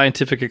little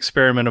scientific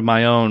experiment of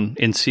my own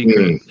in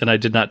secret, and I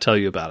did not tell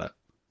you about it.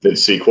 In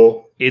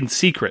sequel? In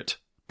secret.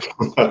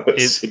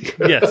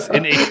 Secret. Yes.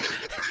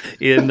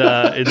 In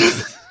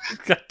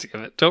God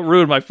damn it! Don't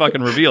ruin my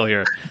fucking reveal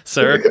here,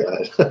 sir.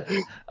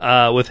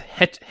 With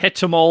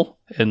Hetimol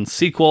and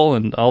sequel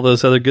and all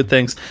those other good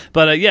things.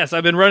 But yes,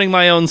 I've been running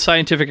my own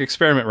scientific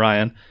experiment,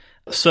 Ryan.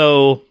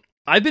 So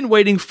I've been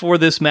waiting for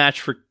this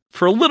match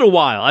for a little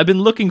while. I've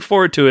been looking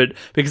forward to it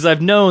because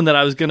I've known that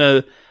I was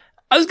gonna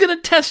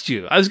test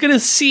you. I was gonna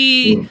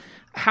see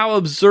how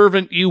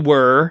observant you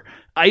were.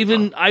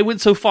 I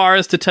went so far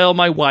as to tell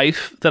my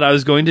wife that I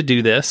was going to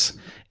do this,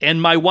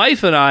 and my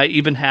wife and I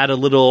even had a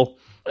little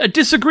a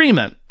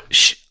disagreement.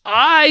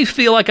 I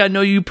feel like I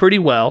know you pretty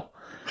well.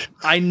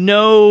 I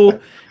know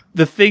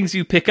the things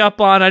you pick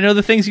up on. I know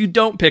the things you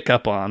don't pick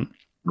up on.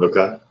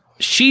 Okay.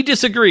 She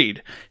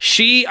disagreed.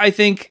 She, I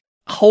think,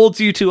 holds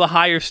you to a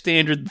higher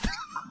standard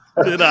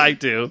than I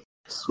do.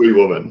 Sweet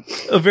woman.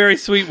 A very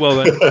sweet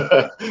woman.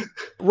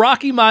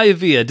 Rocky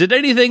Maivia. Did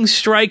anything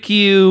strike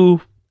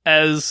you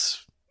as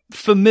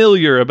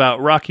familiar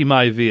about Rocky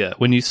Maivia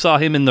when you saw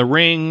him in the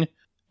ring?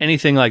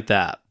 Anything like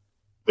that?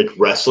 Like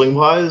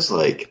wrestling-wise?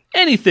 Like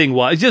anything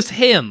wise. Just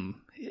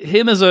him.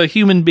 Him as a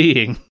human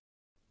being.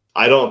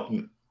 I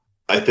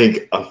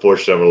think,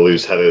 unfortunately, I'm going to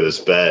lose Heather this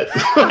bet.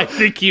 I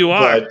think you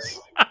are.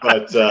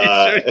 But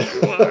sure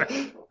you are.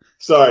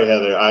 Sorry,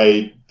 Heather.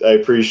 I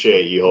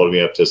appreciate you holding me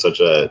up to such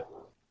a,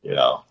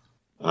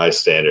 high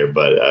standard,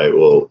 but I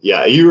will.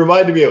 Yeah, you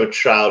reminded me of a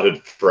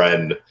childhood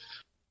friend.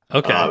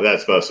 Okay.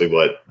 That's mostly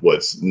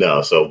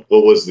so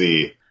what was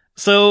the...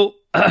 So,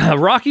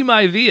 Rocky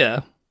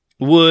Maivia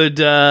would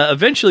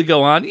eventually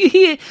go on.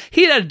 He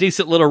had a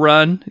decent little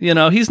run.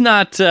 He's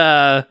not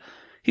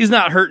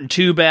hurting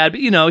too bad, but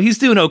he's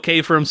doing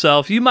okay for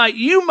himself. You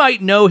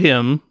might know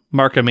him,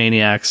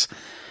 Markomaniacs.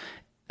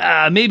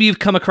 Maybe you've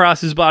come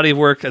across his body of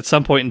work at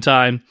some point in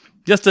time.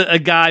 Just a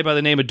guy by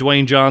the name of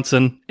Dwayne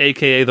Johnson,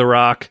 a.k.a. The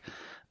Rock.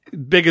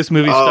 Biggest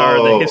movie star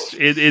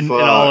in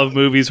all of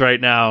movies right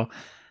now.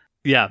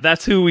 Yeah,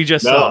 that's who we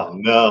just saw.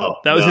 No.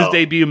 That was his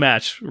debut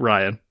match,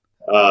 Ryan.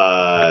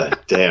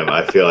 Damn,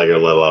 I feel like I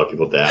let a lot of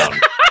people down.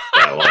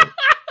 That one.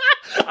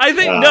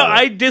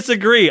 I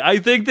disagree. I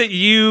think that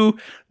you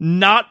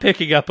not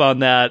picking up on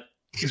that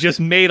just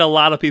made a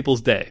lot of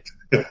people's day.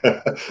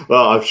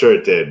 Well, I'm sure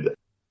it did.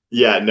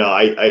 Yeah, no,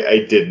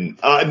 I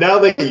didn't. Now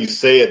that you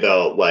say it,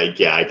 though, I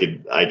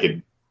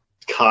could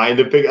kind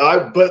of pick.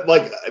 But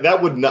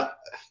that would not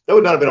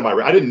have been on my.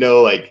 I didn't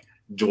know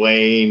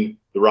Dwayne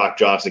The Rock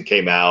Johnson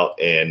came out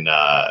and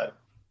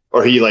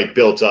or he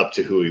built up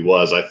to who he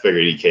was. I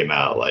figured he came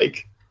out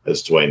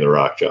as Dwayne The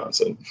Rock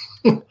Johnson.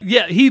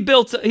 Yeah, he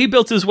built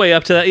his way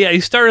up to that. Yeah,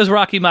 he started as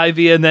Rocky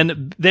Maivia, and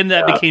then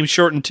that became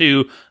shortened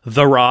to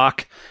The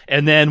Rock,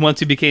 and then once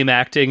he became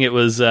acting, it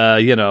was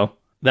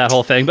that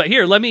whole thing. But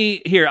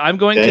I'm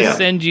going to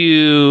send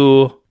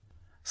you.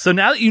 So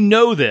now that you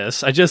know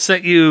this, I just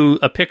sent you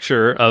a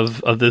picture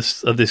of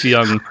this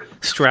young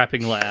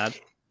strapping lad.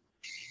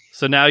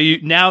 So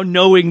now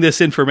knowing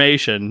this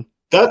information,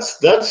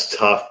 that's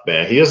tough,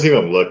 man. He doesn't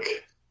even look.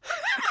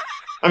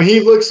 I mean, he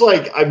looks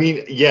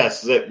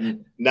yes.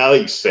 Now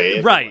that you say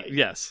it, right?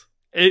 Yes.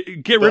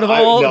 Get rid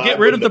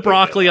of the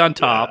broccoli on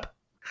top.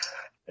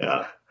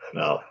 Yeah.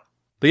 No.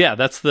 But yeah,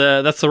 that's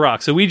the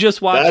Rock. So we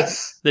just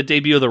watched the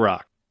debut of the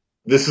Rock.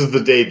 This is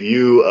the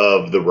debut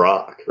of The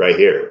Rock right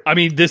here. I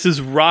mean, this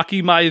is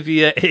Rocky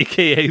Maivia,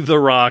 a.k.a. The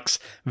Rock's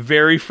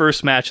very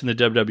first match in the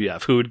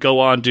WWF, who would go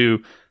on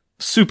to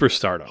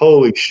superstardom.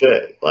 Holy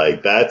shit.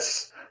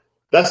 That's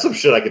some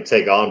shit I could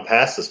take on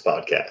past this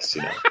podcast,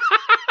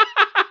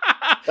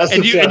 That's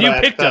some shit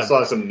I picked pass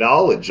on some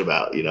knowledge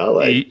about,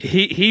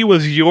 He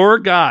was your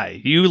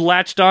guy. You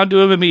latched onto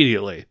him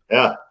immediately.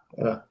 Yeah.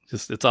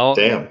 It's all...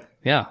 Damn.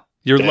 Yeah.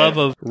 Your love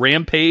of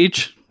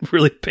Rampage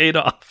really paid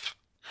off.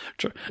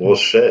 Well,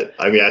 shit.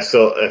 I mean, I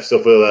still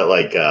feel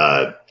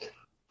that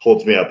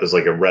holds me up as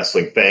a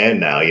wrestling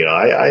fan now. Hey,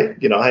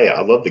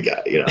 I love the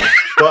guy.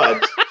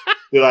 But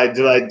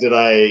did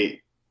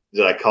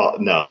I call?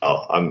 No,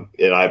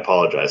 and I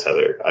apologize,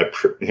 Heather. I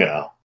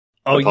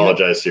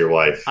apologize to your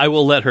wife. I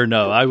will let her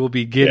know. I will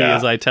be giddy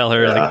as I tell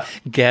her.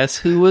 Guess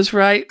who was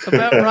right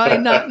about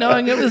Ryan not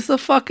knowing it was the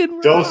fucking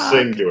Rock? Don't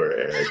sing to her,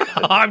 Eric.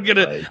 I'm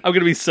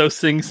gonna be so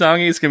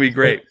sing-songy. It's gonna be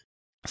great.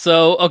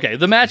 So, okay,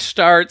 the match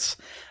starts.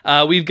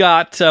 We've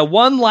got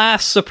one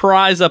last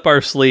surprise up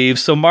our sleeve.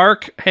 So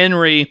Mark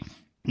Henry,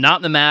 not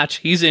in the match.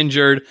 He's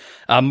injured.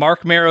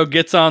 Mark Marrow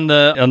gets on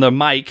the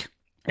mic,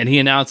 and he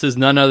announces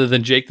none other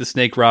than Jake the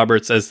Snake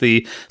Roberts as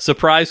the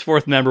surprise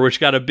fourth member, which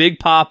got a big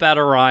pop out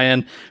of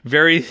Ryan.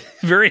 Very,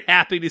 very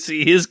happy to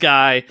see his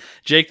guy,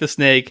 Jake the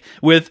Snake,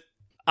 with...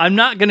 I'm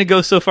not going to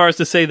go so far as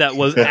to say that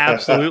was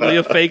absolutely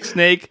a fake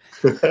snake.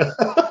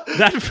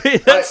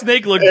 That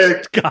snake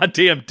looked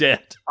goddamn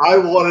dead. I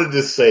wanted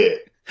to say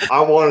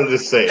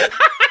it,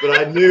 but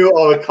I knew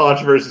all the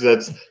controversy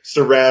that's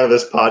surrounded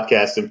this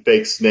podcast and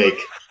fake snake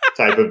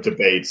type of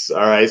debates.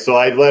 All right, so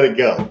I let it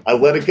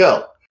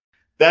go.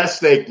 That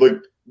snake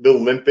looked the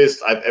limpest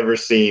I've ever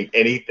seen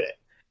anything.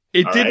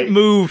 It didn't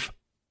move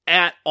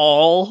at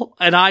all,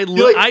 and I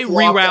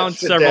rewound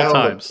several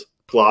times.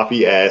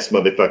 Floppy ass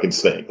motherfucking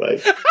snake,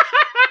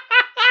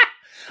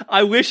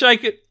 I wish I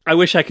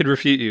could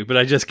refute you, but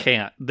I just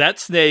can't. That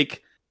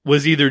snake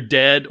was either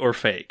dead or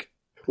fake.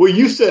 Well,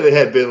 you said it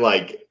had been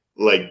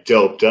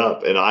doped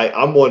up, and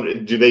I'm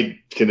wondering,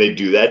 can they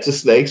do that to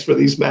snakes for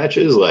these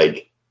matches?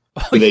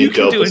 Can they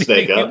dope a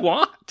snake up? You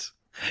want?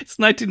 It's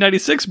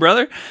 1996,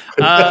 brother.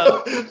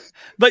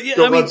 But yeah,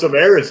 run some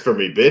errands for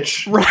me,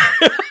 bitch. Right.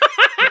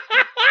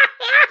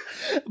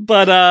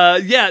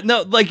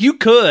 But you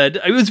could.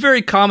 It was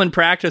very common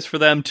practice for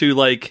them to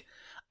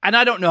And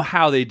I don't know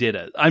how they did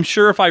it. I'm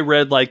sure if I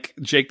read like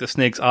Jake the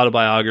Snake's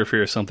autobiography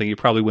or something, he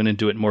probably went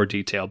into it in more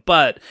detail.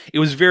 But it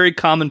was very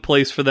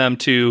commonplace for them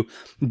to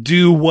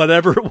do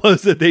whatever it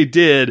was that they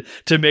did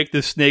to make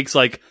the snakes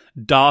like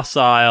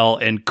docile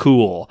and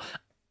cool.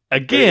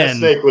 Again,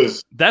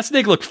 that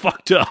snake looked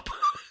fucked up.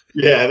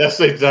 Yeah, that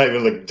snake's not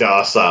even like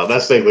docile.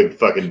 That snake looked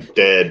fucking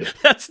dead.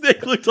 That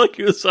snake looked like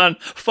he was on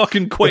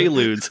fucking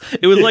Quaaludes.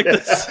 It was like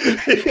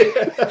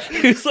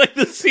it was like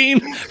the scene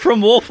from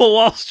Wolf of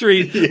Wall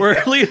Street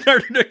where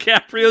Leonardo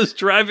DiCaprio's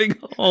driving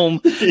home.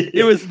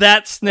 It was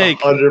that snake.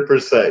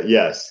 100%.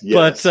 Yes.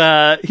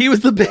 But he was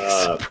the big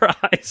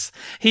surprise.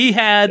 He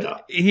had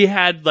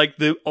like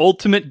the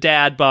ultimate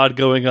dad bod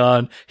going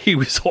on. He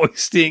was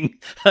hoisting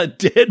a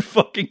dead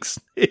fucking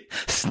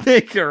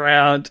snake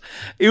around.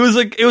 It was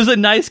a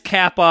nice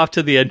cap off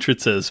to the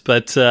entrances,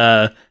 but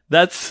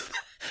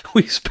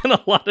we spent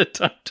a lot of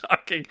time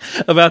talking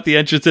about the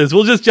entrances.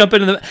 We'll just jump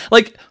into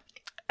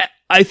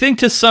I think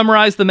to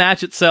summarize the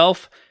match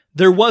itself,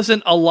 there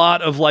wasn't a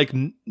lot of like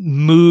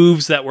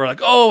moves that were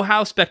like, oh,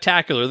 how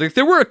spectacular. Like,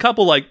 there were a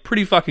couple like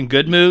pretty fucking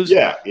good moves.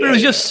 But it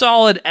was just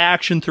solid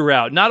action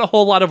throughout. Not a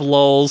whole lot of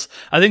lulls.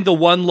 I think the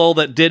one lull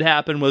that did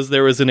happen was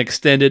there was an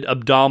extended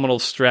abdominal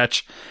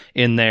stretch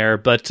in there.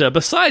 But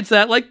besides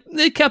that, like,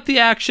 they kept the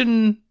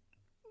action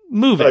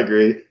moving. I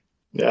agree.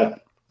 Yeah.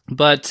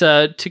 But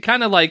to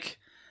kind of like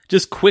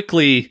just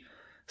quickly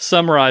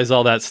summarize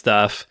all that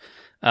stuff,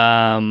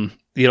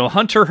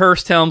 Hunter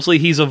Hearst Helmsley,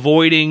 he's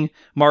avoiding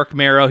Mark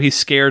Marrow. He's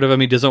scared of him.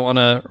 He doesn't want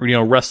to,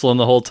 wrestle him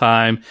the whole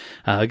time.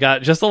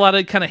 Got just a lot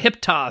of kind of hip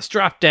toss,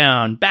 drop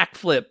down,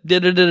 backflip,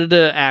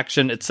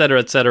 action, etc.,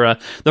 etc.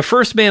 The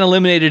first man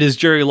eliminated is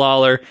Jerry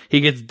Lawler.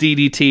 He gets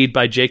DDT'd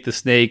by Jake the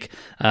Snake,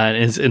 and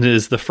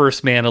is the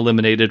first man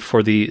eliminated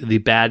for the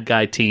bad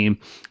guy team.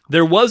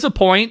 There was a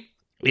point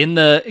in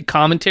the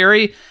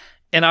commentary,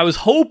 and I was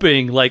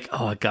hoping, like,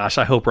 oh gosh,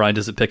 I hope Ryan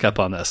doesn't pick up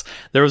on this.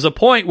 There was a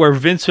point where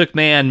Vince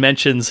McMahon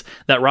mentions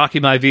that Rocky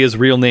Maivia's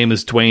real name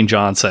is Dwayne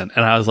Johnson,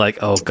 and I was like,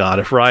 oh god,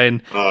 if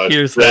Ryan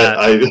hears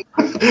that,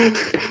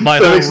 my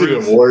that makes it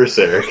even worse,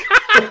 Eric.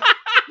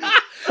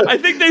 I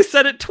think they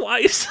said it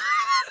twice.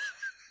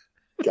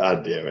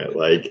 God damn it!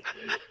 Like,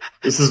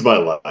 this is my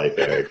life,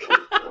 Eric.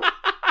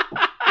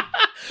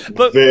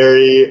 But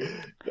very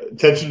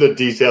attention to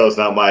detail is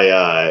not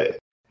my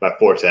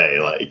forte.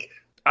 Like,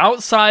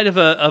 outside of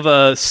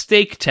a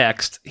steak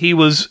text, he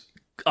was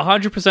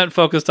 100%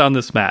 focused on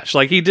this match.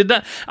 Like, he did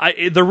not.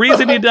 The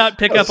reason he did not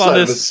pick up on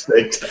this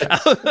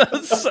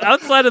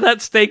outside of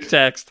that steak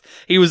text,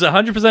 he was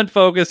 100%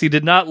 focused. He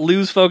did not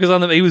lose focus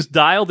on them. He was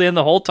dialed in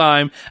the whole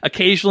time.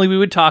 Occasionally, we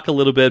would talk a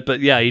little bit,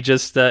 but yeah, he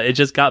just it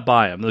just got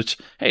by him. Which,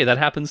 hey, that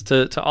happens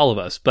to all of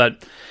us.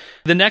 But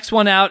the next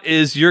one out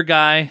is your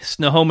guy,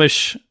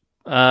 Snohomish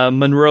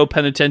Monroe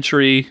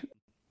Penitentiary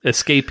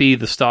escapee,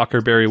 the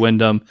stalker, Barry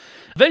Windham.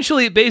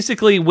 Eventually, it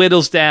basically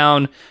whittles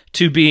down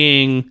to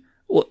being,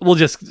 we'll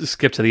just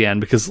skip to the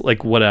end because,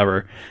 like,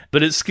 whatever.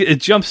 But it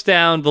jumps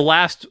down. The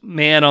last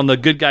man on the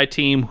good guy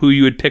team who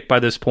you would pick by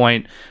this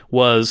point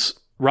was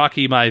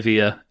Rocky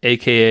Maivia,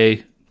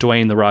 a.k.a.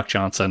 Dwayne The Rock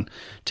Johnson,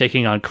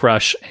 taking on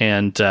Crush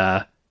and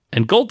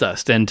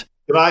Goldust. And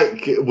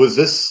was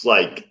this,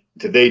 like,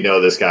 did they know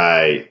this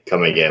guy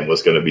coming in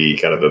was going to be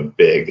kind of a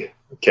big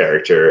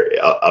character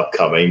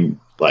upcoming?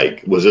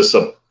 Like, was this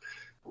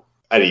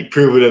had he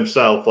proven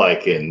himself,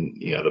 like, in,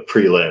 the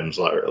prelims,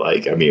 or,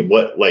 like, I mean,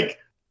 what, like,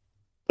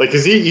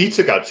 because he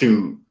took out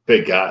two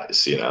big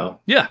guys,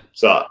 Yeah.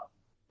 So,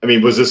 I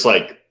mean, was this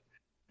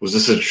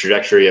a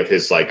trajectory of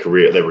his, like,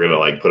 career? They were going to,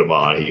 like, put him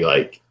on. He,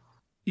 like,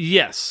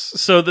 yes.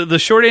 So the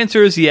short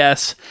answer is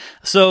yes.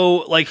 So,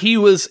 like, he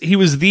was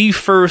the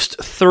first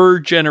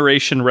third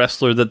generation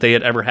wrestler that they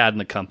had ever had in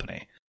the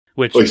company.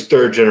 Which, he's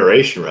third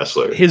generation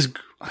wrestler. His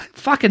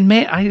fucking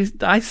man,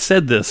 I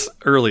said this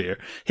earlier.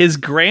 His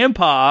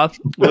grandpa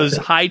was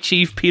High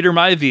Chief Peter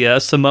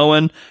Maivia,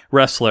 Samoan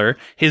wrestler.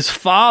 His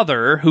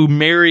father, who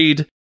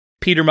married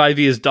Peter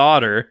Maivia's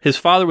daughter, his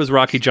father was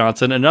Rocky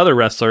Johnson, another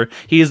wrestler.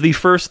 He is the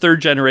first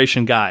third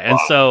generation guy. And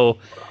so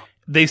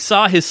they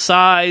saw his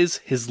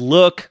size, his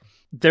look.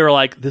 They were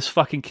like, this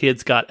fucking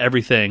kid's got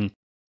everything.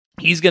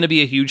 He's going to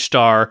be a huge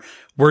star.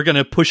 We're going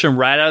to push him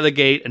right out of the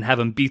gate and have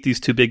him beat these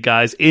two big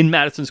guys in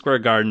Madison Square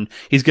Garden.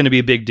 He's going to be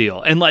a big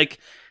deal. And, like,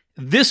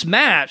 this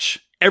match,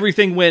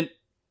 everything went,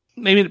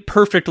 maybe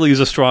perfectly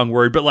is a strong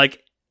word, but,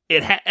 like,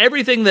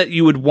 everything that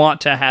you would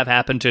want to have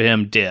happen to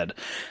him did.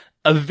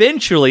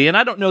 Eventually, and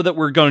I don't know that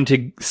we're going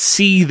to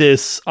see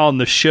this on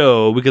the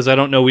show because I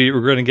don't know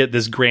we're going to get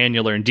this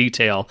granular in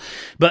detail,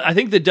 but I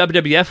think the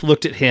WWF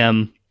looked at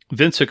him,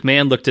 Vince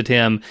McMahon looked at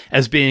him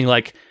as being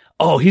like,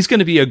 oh, he's going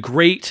to be a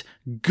great,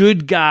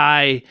 good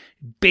guy,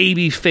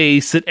 baby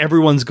face that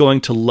everyone's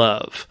going to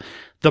love.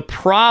 The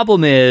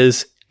problem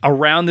is,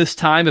 around this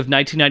time of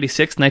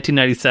 1996,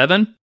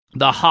 1997,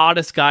 the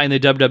hottest guy in the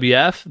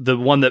WWF, the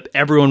one that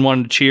everyone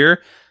wanted to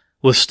cheer,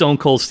 was Stone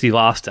Cold Steve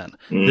Austin.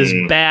 This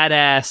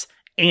badass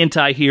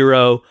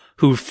anti-hero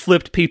who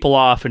flipped people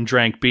off and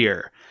drank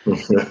beer.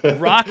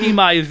 Rocky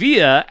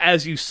Maivia,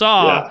 as you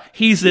saw,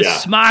 he's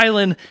this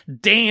smiling,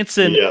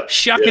 dancing,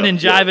 shucking and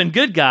jiving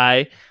good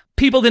guy.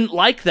 People didn't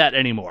like that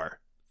anymore.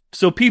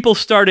 So people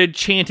started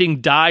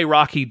chanting, "Die,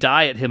 Rocky,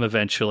 die" at him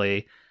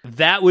eventually.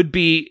 That would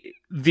be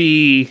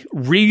the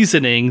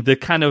reasoning, the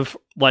kind of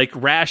like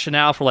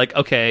rationale for like,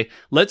 okay,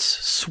 let's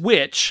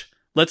switch.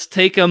 Let's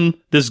take him,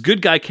 this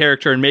good guy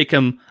character, and make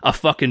him a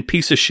fucking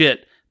piece of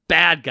shit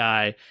bad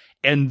guy.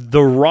 And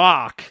The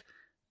Rock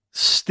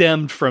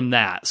stemmed from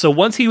that. So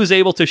once he was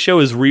able to show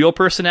his real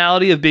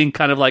personality of being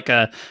kind of like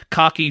a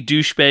cocky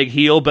douchebag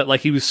heel, but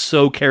like he was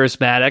so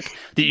charismatic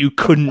that you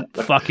couldn't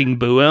fucking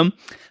boo him,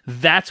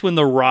 that's when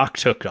The Rock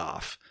took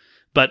off.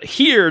 But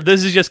here,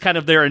 this is just kind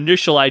of their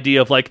initial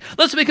idea of like,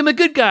 let's make him a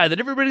good guy that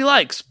everybody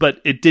likes, but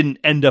it didn't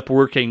end up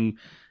working,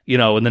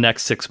 in the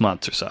next 6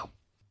 months or so.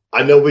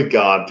 I know we've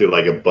gone through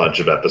like a bunch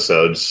of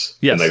episodes,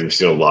 and like we've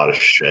seen a lot of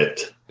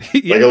shit.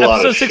 Yeah, like a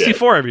lot of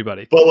 64, shit.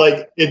 Everybody. But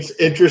like, it's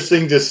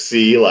interesting to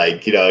see,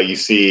 like, you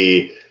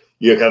see,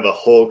 kind of the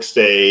Hulk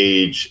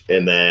stage,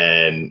 and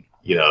then,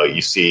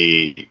 you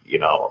see,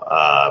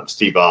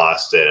 Steve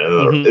Austin.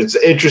 Mm-hmm. It's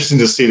interesting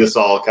to see this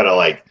all kind of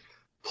like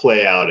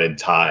play out in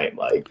time.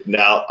 Like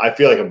now, I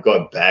feel like I'm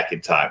going back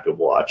in time to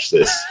watch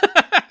this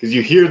because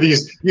you hear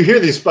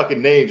these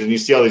fucking names and you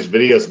see all these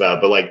videos about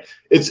it, but like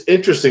it's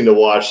interesting to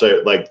watch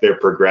their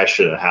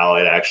progression and how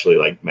it actually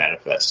like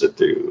manifested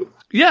through.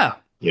 Yeah.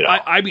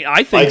 I mean,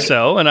 I think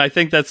so. And I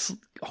think that's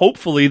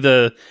hopefully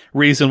the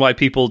reason why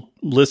people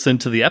listen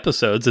to the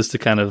episodes is to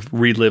kind of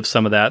relive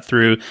some of that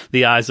through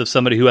the eyes of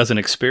somebody who hasn't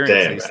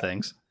experienced these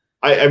things.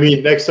 I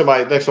mean, next time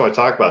I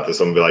talk about this,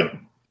 I'm going to be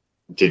like,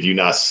 did you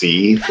not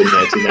see the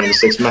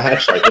 1996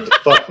 match? Like, what the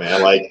fuck,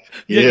 man? Like,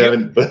 you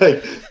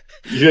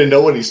didn't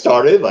know when he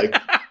started? Like,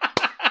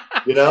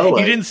 you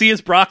didn't see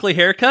his broccoli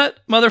haircut,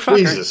 motherfucker?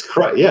 Jesus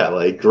Christ. Yeah,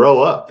 like,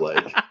 grow up.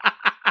 Like,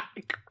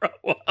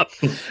 grow up.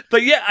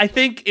 But yeah, I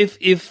think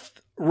if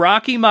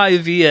Rocky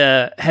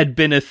Maivia had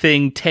been a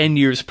thing 10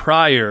 years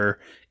prior,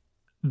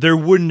 there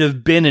wouldn't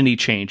have been any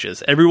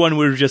changes. Everyone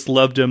would have just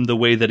loved him the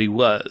way that he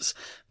was.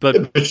 But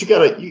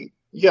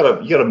you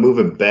gotta move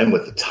and bend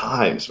with the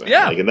times, man.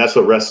 Yeah. Like, and that's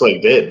what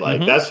wrestling did.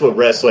 Like, that's what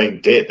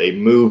wrestling did. They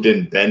moved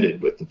and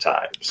bended with the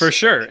times. For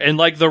sure. And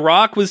like The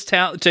Rock was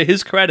to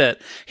his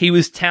credit, he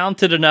was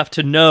talented enough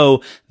to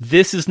know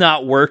this is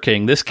not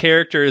working. This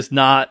character is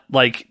not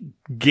like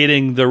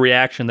getting the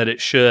reaction that it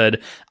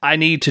should. I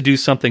need to do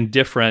something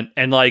different.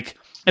 And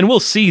we'll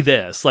see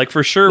this. Like,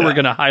 for sure, we're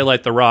going to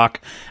highlight The Rock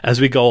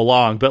as we go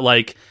along. But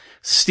like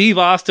Steve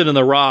Austin and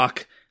The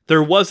Rock,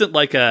 there wasn't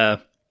like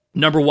a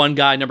number one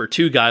guy, number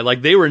two guy.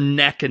 Like, they were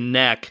neck and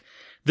neck.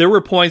 There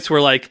were points where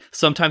like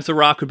sometimes The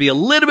Rock would be a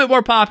little bit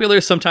more popular.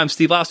 Sometimes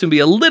Steve Austin would be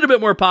a little bit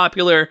more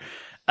popular.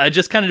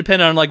 Just kind of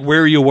depended on like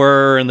where you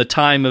were and the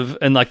time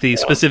and like the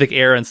specific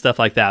era and stuff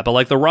like that. But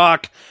like The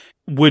Rock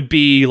would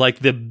be like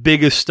the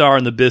biggust star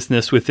in the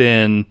business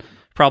within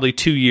probably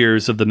 2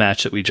 years of the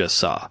match that we just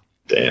saw.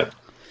 Damn.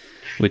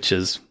 Which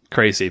is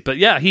crazy. But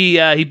yeah,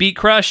 he beat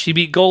Crush, he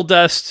beat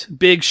Goldust,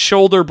 big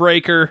shoulder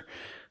breaker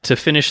to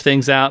finish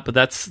things out. But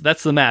that's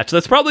the match.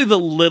 That's probably the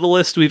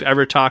littlest we've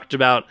ever talked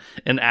about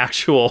an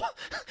actual,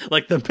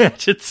 like the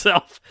match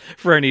itself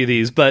for any of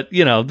these. But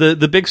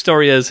the big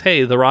story is,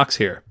 hey, The Rock's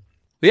here.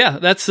 But yeah,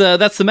 that's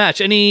the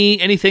match.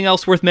 Anything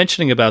else worth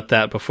mentioning about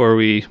that before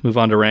we move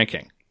on to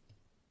ranking?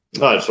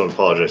 No, I just want to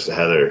apologize to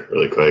Heather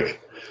really quick.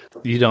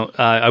 You don't.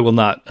 I will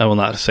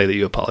not say that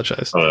you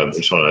apologize. I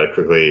just want to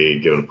quickly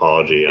give an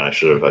apology. I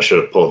should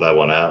have pulled that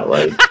one out.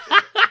 Like,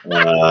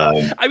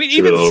 I mean,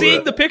 even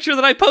seeing the picture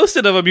that I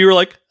posted of him, you were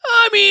like,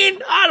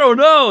 I don't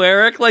know,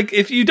 Eric. Like,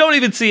 if you don't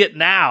even see it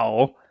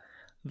now,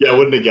 I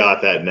wouldn't have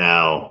got that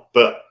now.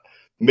 But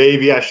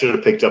maybe I should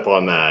have picked up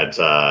on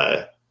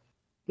that.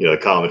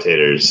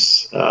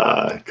 Commentators'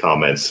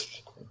 comments.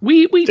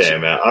 We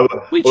damn it! I would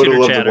have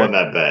loved to won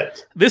that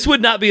bet. This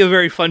would not be a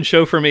very fun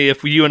show for me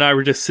if you and I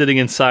were just sitting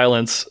in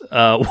silence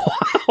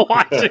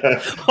watching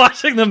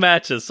the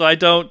matches. So I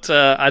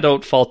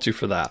don't fault you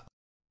for that.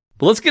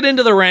 But let's get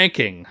into the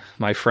ranking,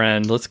 my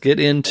friend. Let's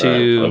get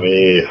into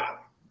the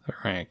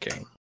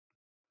ranking.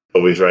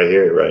 Always right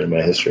here, right in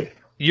my history.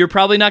 You're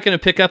probably not going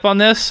to pick up on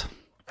this.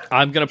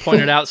 I'm going to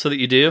point it out so that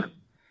you do.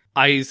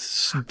 I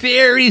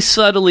very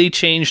subtly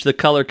changed the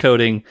color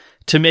coding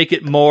to make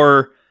it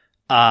more.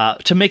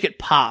 To make it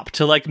pop,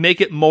 to like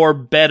make it more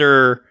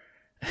better.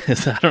 I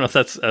don't know if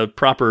that's a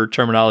proper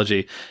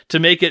terminology. To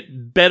make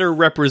it better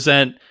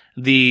represent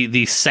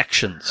the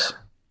sections.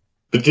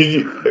 But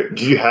did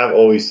you have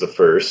always the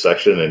first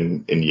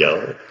section in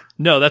yellow?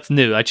 No, that's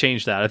new. I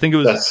changed that. I think it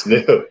was that's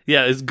new.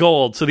 Yeah, it's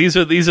gold. So these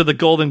are the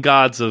golden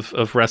gods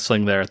of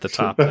wrestling there at the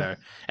top there.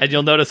 And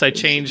you'll notice I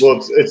changed.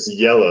 Well, it's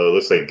yellow. It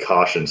looks like a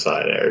caution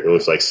sign there. It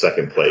looks like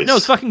second place. No,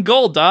 it's fucking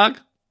gold, dog.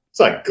 It's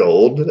not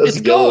gold.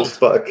 That's gold as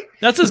fuck.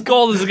 That's as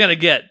gold as it's gonna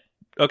get.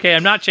 Okay,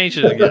 I'm not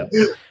changing it again.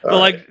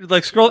 But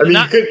like scroll. I mean,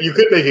 you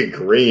could make it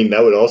green.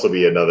 That would also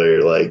be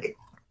another like.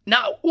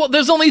 No, well,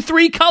 there's only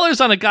 3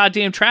 colors on a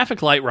goddamn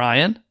traffic light,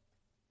 Ryan.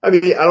 I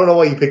mean, I don't know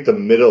why you picked the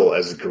middle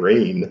as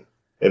green.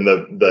 and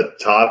the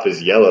top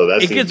is yellow.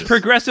 That It gets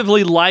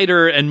progressively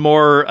lighter and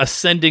more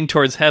ascending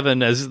towards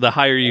heaven as the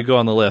higher you go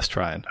on the list,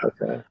 Ryan.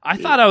 Okay. I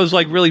thought I was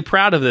like really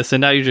proud of this,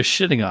 and now you're just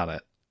shitting on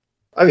it.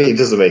 I mean, it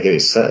doesn't make any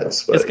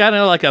sense. But It's kind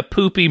of like a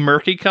poopy,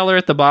 murky color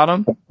at the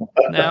bottom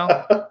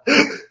now.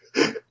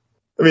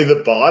 I mean,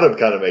 the bottom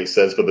kind of makes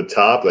sense, but the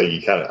top, like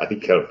I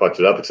think you kind of fucked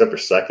it up. Except for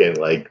second,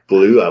 like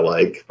blue, I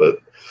like, but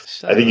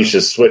I think you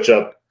should switch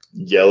up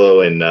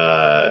yellow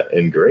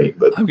and green.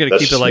 But I'm gonna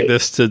keep it like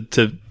this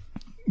to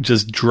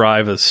just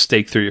drive a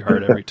stake through your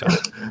heart every time.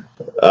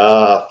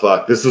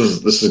 Fuck. This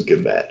is a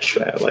good match,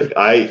 man. Like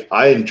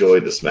I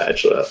enjoyed this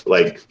match,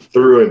 like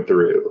through and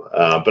through.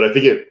 But I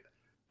think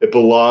it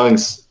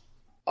belongs.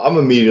 I'm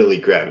immediately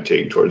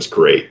gravitating towards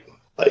great.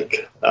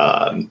 Like,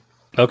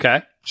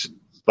 okay.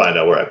 Find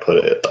out where I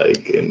put it,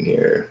 like in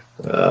here.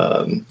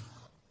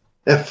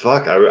 Yeah,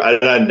 fuck.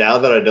 I now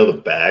that I know the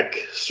back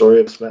story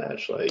of this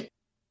match, like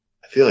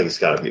I feel like it's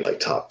got to be like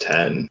top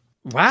 10.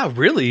 Wow,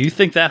 really? You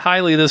think that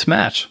highly of this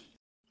match?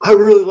 I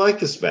really like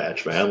this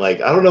match, man.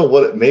 Like I don't know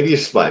what. Maybe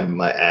it's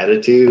my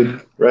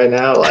attitude right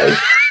now. Like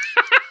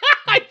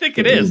I think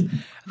it is.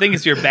 I think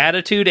it's your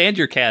batitude and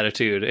your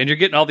catitude, and you're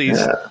getting all these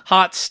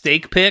hot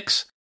steak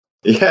picks.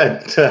 Yeah,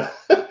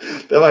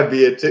 that might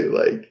be it too.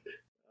 Like.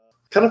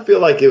 Kind of feel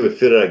like it would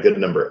fit at a good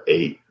number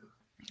 8.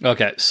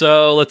 Okay,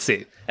 so let's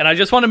see. And I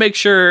just want to make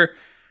sure,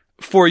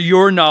 for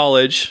your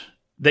knowledge,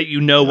 that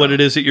you know what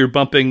it is that you're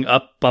bumping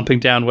up,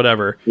 bumping down,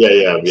 whatever.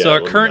 Yeah. So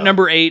our current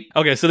number 8.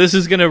 Okay, so this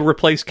is going to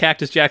replace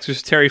Cactus Jack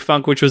versus Terry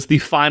Funk, which was the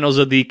finals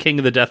of the King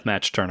of the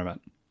Deathmatch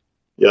tournament.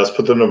 Yeah, let's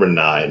put the number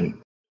 9.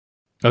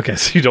 Okay,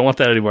 so you don't want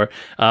that anymore.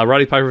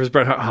 Roddy Piper versus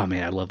Bret Hart. Oh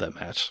man, I love that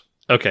match.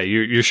 Okay,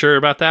 you're sure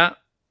about that?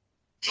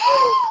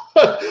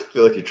 I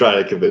feel like you're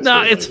trying to convince me.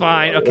 No, it's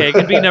fine. Okay, it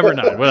can be number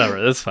 9.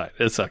 Whatever, that's fine.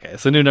 It's okay.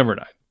 It's a new number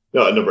 9.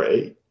 No, number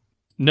 8.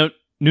 No,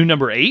 new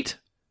number 8?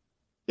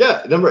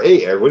 Yeah, number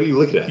 8, Eric. What are you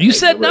looking at? You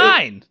said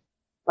 9.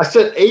 I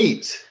said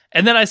 8.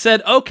 And then I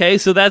said, okay,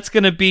 so that's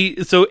going to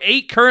be... So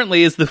 8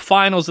 currently is the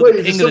finals of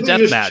the King of the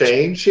Deathmatch.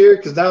 Change here?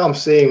 Because now I'm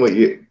seeing what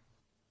you...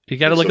 You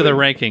got to look at the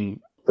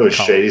ranking. What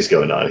shady's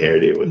going on here,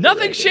 dude?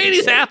 Nothing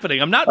shady's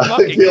happening. I'm not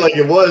fucking... I feel like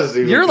it was,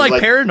 dude. You're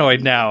like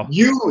paranoid now.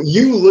 You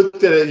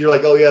looked at it and you're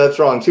like, oh yeah, that's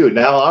wrong too.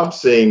 Now I'm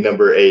seeing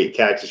number 8,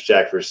 Cactus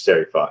Jack versus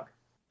Terry Funk.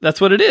 That's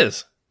what it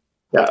is.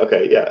 Yeah,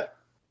 okay, yeah.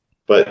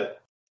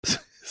 But...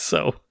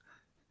 So...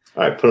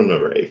 All right, put him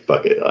number 8.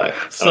 Fuck it.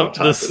 So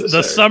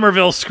the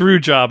Somerville screw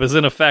job is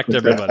in effect,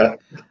 everybody.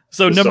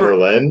 So number...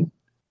 Summerlin?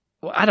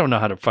 Well, I don't know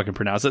how to fucking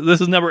pronounce it. This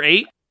is number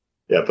 8?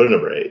 Yeah, put it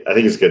number 8. I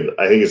think it's good.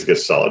 I think it's a good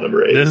solid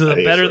number 8. This is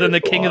better than the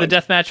King of the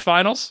Deathmatch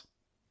finals?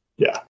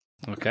 Yeah.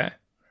 Okay.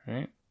 All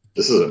right.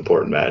 This is an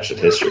important match in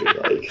history.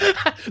 Like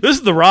this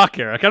is The Rock,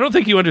 Eric. I don't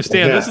think you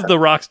understand. Yeah. This is The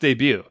Rock's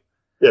debut.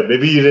 Yeah,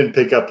 maybe you didn't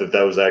pick up that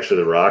was actually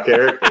The Rock,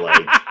 Eric.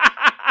 But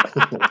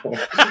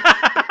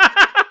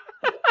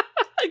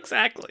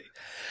Exactly.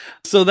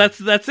 So that's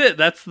it.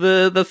 That's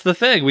the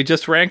thing. We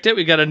just ranked it.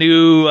 We got a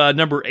new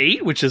number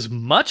 8, which is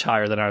much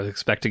higher than I was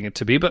expecting it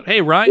to be. But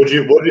hey, Ryan,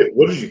 what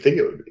did you think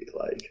it would be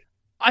like?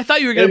 I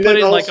thought you were going to put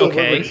it like okay.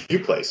 Where would you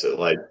place it?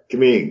 Like, give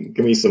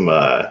me some.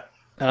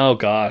 Oh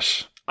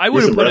gosh, I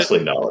would have put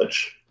wrestling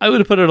knowledge. I would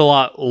have put it a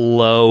lot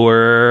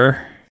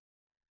lower.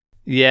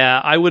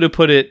 Yeah, I would have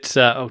put it.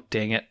 Oh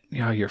dang it!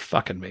 Oh, you're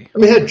fucking me. I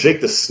mean, it had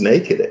Jake the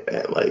Snake in it,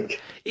 man. Like.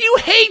 You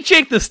hate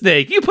Jake the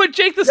Snake. You put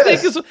Jake the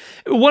Snake as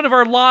one of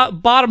our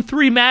bottom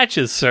 3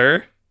 matches,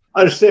 sir.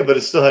 I understand, but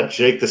it still had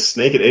Jake the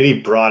Snake, and he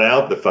brought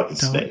out the fucking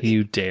Don't snake.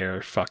 You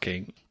dare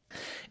fucking...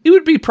 It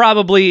would be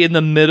probably in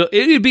the middle.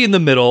 It would be in the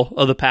middle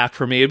of the pack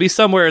for me. It'd be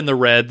somewhere in the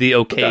red, the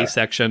okay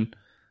section.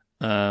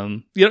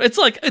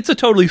 It's a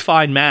totally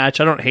fine match.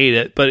 I don't hate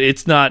it, but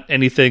it's not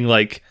anything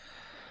like,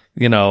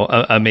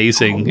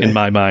 amazing in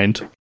my mind.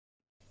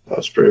 That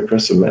was a pretty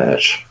impressive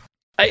match.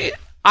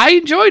 I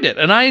enjoyed it,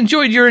 and I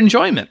enjoyed your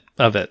enjoyment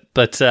of it.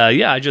 But and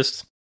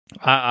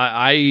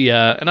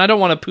I don't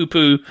want to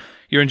poo-poo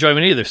your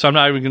enjoyment either, so I'm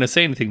not even going to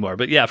say anything more.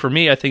 But yeah, for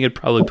me, I think it'd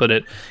probably put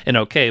it in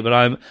okay. But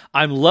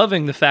I'm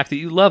loving the fact that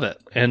you love it,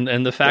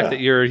 and the fact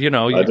that you're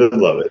I did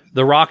love it.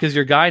 The Rock is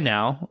your guy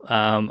now.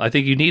 I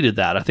think you needed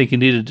that. I think you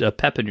needed a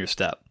pep in your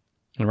step,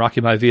 and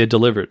Rocky Maivia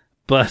delivered.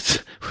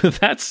 But with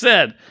that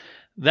said,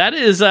 that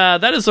is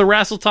the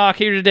Wrestle Talk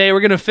here today.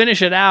 We're going to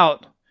finish it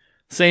out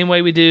same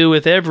way we do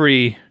with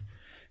every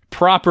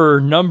proper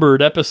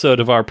numbered episode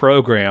of our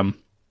program,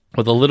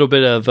 with a little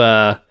bit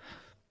of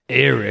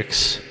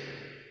Eric's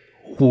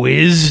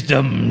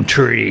wisdom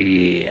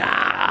tree.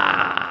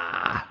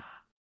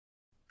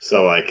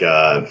 So like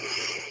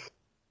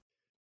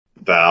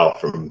Val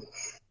from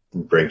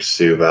Brink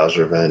Sue, Val's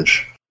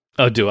Revenge.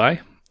 Oh, do I?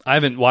 I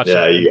haven't watched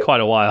that in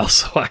quite a while,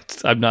 so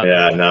I'm not.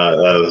 Yeah, no,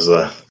 that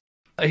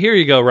was Here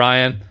you go,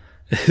 Ryan.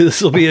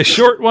 This will be a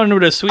short one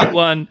with a sweet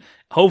one.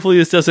 Hopefully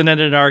this doesn't end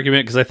in an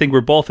argument, because I think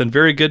we're both in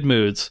very good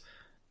moods.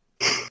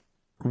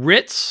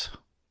 Ritz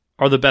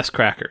are the best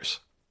crackers.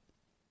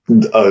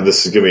 Oh,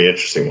 this is going to be an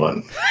interesting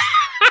one.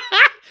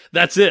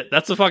 That's it.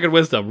 That's the fucking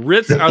wisdom.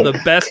 Ritz are the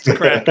best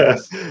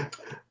crackers.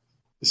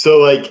 So,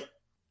 like,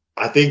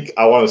 I think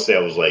I want to say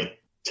I was like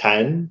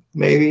 10,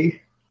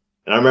 maybe.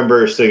 And I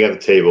remember sitting at the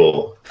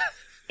table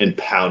and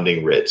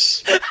pounding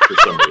Ritz for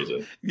some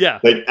reason. Yeah.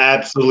 Like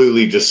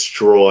absolutely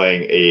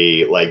destroying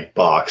a like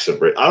box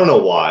of Ritz. I don't know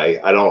why.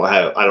 I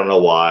don't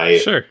know why.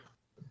 Sure.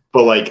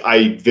 But like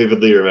I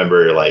vividly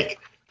remember like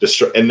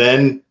and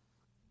then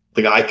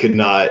like I could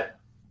not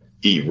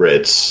eat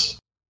Ritz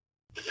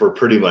for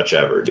pretty much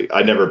ever. Dude.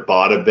 I never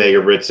bought a bag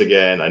of Ritz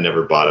again. I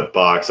never bought a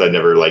box. I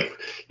never like,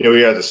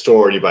 you're at the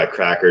store and you buy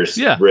crackers.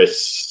 Yeah. Ritz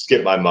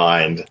skip my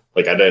mind.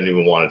 Like I didn't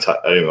even want to.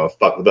 I didn't even want to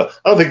fuck with them.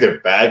 I don't think they're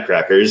bad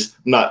crackers.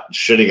 I'm not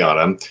shitting on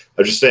them.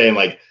 I'm just saying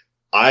like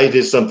I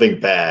did something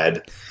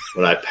bad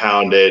when I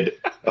pounded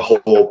a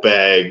whole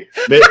bag.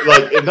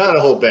 Like not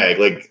a whole bag.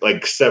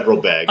 Like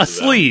several bags. A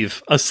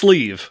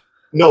sleeve.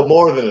 No,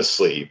 more than a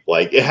sleeve.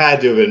 Like it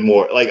had to have been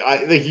more. Like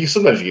you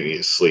sometimes you can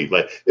eat a sleeve.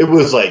 Like it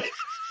was like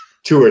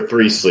 2 or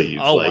 3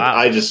 sleeves. Oh, like wow.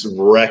 I just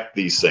wrecked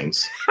these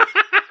things.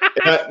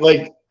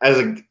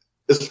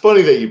 It's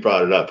funny that you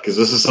brought it up because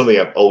this is something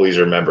I've always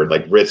remembered.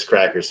 Like Ritz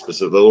crackers,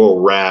 specifically, the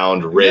little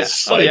round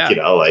Ritz. Yeah.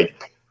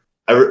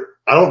 I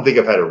don't think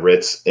I've had a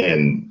Ritz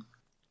in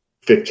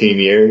 15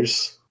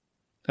 years.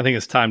 I think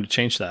it's time to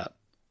change that.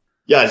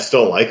 Yeah, I just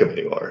don't like them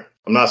anymore.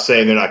 I'm not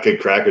saying they're not good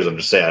crackers. I'm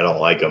just saying I don't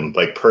like them.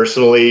 Like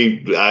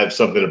personally, I have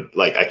something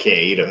like I can't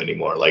eat them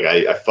anymore. Like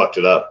I fucked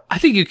it up. I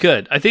think you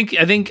could. I think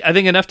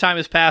enough time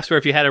has passed where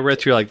if you had a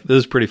Ritz, you're like, this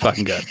is pretty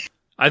fucking good.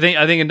 I think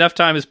enough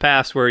time has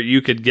passed where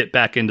you could get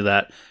back into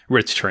that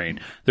Ritz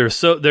train. They're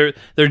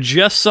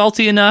just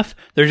salty enough.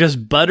 They're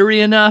just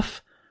buttery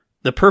enough.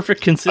 The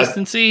perfect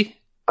consistency.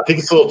 I think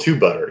it's a little too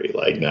buttery,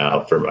 like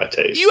now for my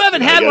taste. You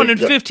haven't had one in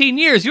 15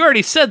 years. You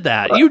already said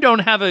that. You don't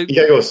have a. You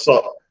gotta go with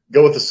salt.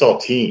 Go with the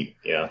saltine.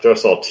 Throw a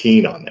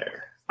saltine on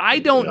there. I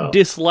don't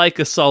dislike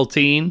a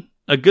saltine.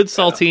 A good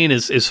saltine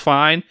is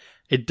fine.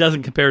 It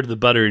doesn't compare to the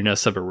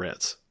butteriness of a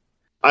Ritz.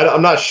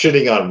 I'm not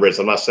shitting on Ritz.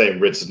 I'm not saying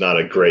Ritz is not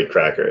a great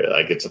cracker.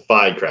 Like it's a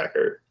fine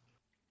cracker,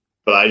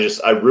 but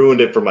I ruined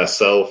it for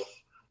myself,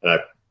 and I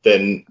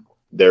then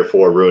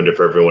therefore ruined it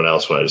for everyone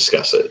else when I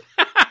discuss it.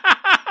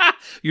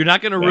 You're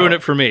not going to ruin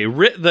it for me.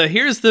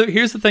 Here's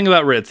the thing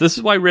about Ritz. This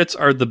is why Ritz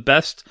are the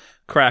best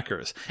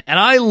crackers, and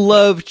I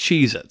love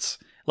Cheez-Its.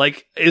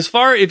 Like,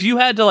 if you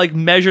had to like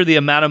measure the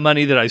amount of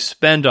money that I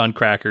spend on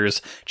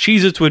crackers,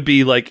 Cheez-Its would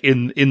be like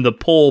in the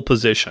pole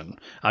position.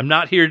 I'm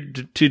not here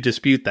to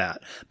dispute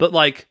that. But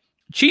like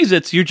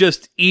Cheez-Its, you're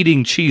just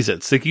eating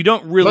Cheez-Its. Like you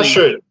don't really. I'm not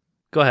sure.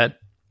 Go ahead.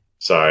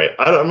 Sorry.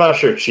 I'm not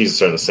sure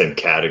Cheez-Its are in the same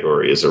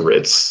category as a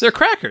Ritz. They're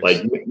crackers.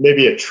 Like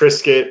maybe a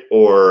Triscuit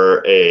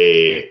or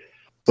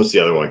what's the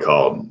other one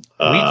called?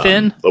 Wheat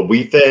Thin? A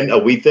Wheat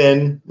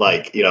Thin.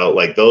 Like,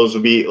 like those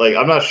would be like,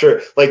 I'm not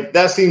sure. Like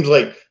that seems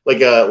like a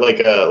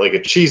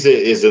Cheez-It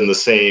is in the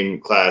same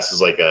class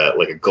as like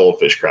a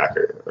Goldfish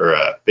cracker or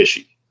a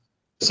Fishy.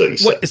 So you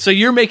said. So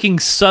you're making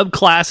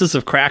subclasses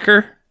of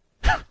cracker?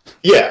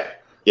 Yeah.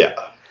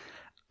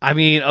 I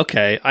mean,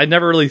 okay. I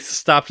never really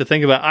stopped to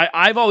think about.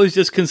 I've always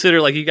just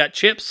considered like you got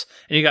chips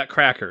and you got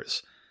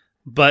crackers.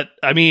 But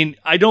I mean,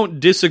 I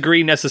don't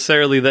disagree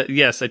necessarily that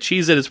yes, a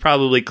Cheez-It is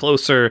probably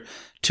closer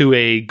to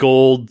a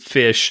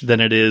Goldfish than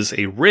it is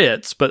a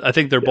Ritz, but I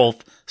think they're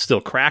both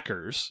still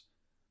crackers.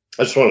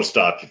 I just want to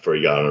stop you before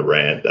you got on a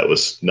rant. That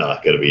was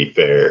not going to be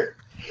fair.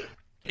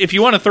 If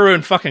you want to throw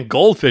in fucking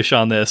Goldfish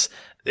on this,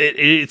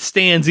 it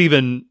stands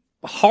even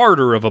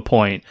harder of a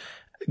point.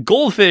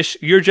 Goldfish,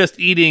 you're just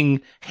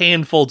eating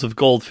handfuls of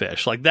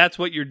goldfish. Like, that's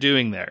what you're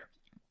doing there.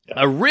 Yeah.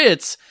 A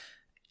Ritz,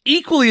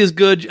 equally as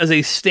good as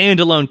a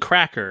standalone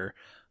cracker,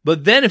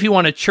 but then if you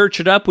want to church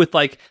it up with,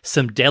 like,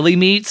 some deli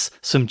meats,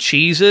 some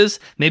cheeses,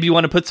 maybe you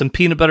want to put some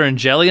peanut butter and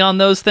jelly on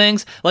those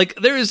things, like,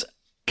 there's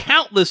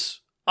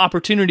countless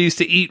opportunities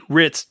to eat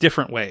Ritz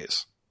different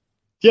ways.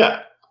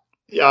 Yeah,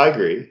 I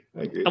agree.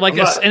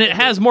 And it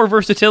has more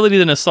versatility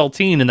than a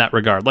saltine in that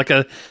regard. Like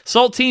a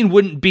saltine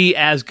wouldn't be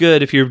as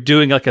good if you're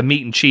doing like a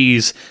meat and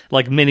cheese,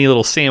 like mini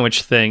little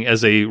sandwich thing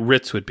as a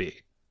Ritz would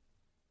be.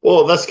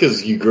 Well, that's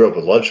because you grew up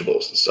with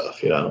Lunchables and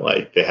stuff,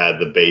 like they had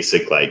the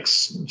basic like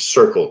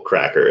circle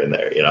cracker in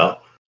there,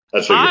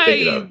 That's what you're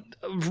thinking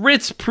of.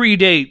 Ritz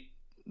predate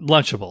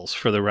Lunchables,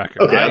 for the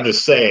record. Okay, I'm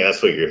just saying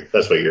that's what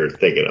you're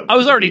thinking of. I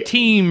was already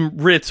team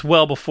Ritz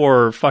well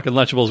before fucking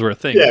Lunchables were a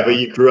thing. Yeah, but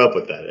you grew up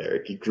with that,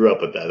 Eric. You grew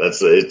up with that.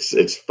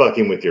 It's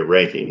fucking with your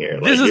ranking here.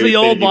 This is the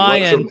old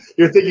line.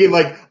 You're thinking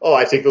like, oh,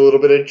 I take a little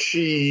bit of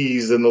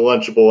cheese in the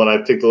Lunchable, and I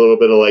take a little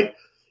bit of like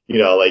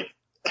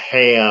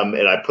ham,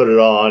 and I put it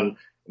on.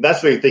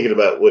 That's what you're thinking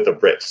about with a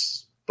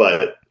Ritz.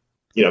 But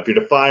if you're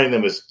defining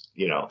them as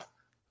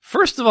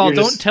First of all,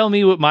 don't tell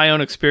me what my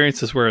own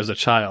experiences were as a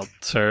child,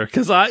 sir,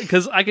 because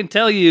I can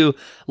tell you,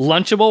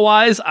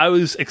 Lunchable-wise, I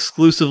was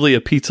exclusively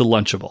a pizza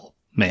Lunchable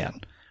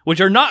man,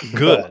 which are not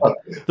good.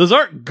 Those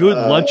aren't good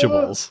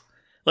Lunchables.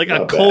 Like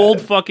a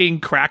cold fucking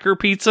cracker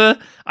pizza.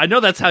 I know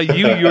that's how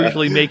you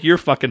usually make your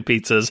fucking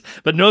pizzas,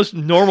 but most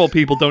normal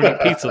people don't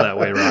eat pizza that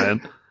way,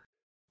 Ryan.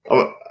 I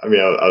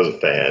was a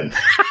fan.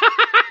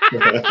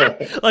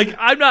 Like,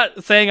 I'm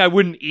not saying I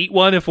wouldn't eat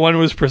one if one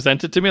was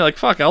presented to me. Like,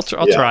 fuck, I'll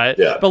try it.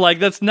 Yeah. But like,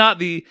 that's not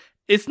the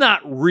it's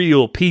not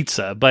real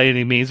pizza by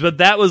any means, but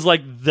that was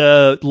like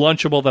the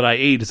Lunchable that I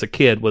ate as a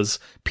kid was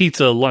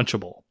pizza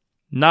Lunchable,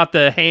 not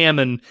the ham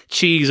and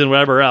cheese and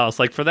whatever else.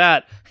 Like for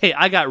that, hey,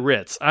 I got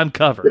Ritz. I'm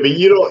covered. I mean,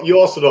 you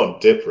also don't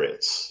dip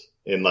Ritz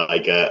in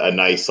like a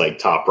nice like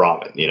top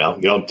ramen. You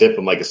don't dip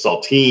them like a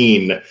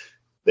saltine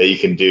that you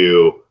can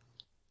do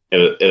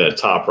in a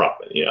top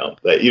ramen.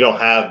 That you don't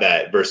have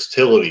that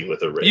versatility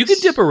with a Ritz. You can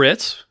dip a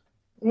Ritz.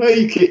 Well,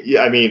 you can.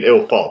 Yeah, I mean,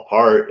 it'll fall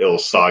apart. It'll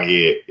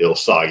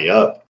soggy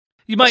up.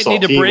 You might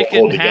need to break it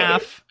in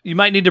half. You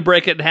might need to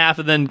break it in half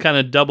and then kind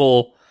of do a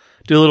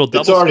little double.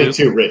 It's already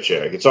scoop. too rich,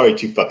 Eric. It's already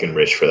too fucking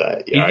rich for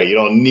that. You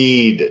don't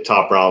need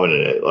top ramen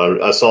in it.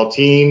 A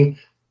saltine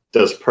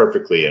does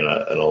perfectly in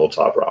an old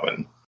top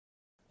ramen.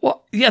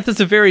 Well, yeah,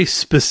 that's a very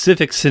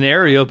specific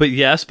scenario, but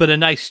yes, a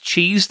nice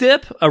cheese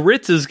dip, a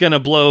Ritz is going to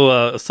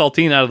blow a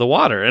saltine out of the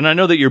water. And I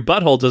know that your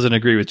butthole doesn't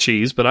agree with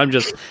cheese, but I'm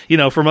just,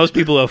 for most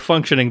people who have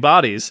functioning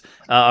bodies,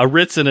 a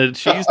Ritz and a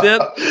cheese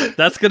dip,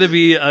 that's going to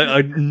be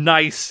a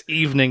nice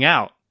evening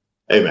out.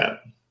 Hey, man.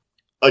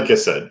 Like I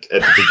said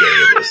at the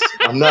beginning of this,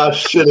 I'm not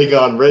shitting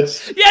on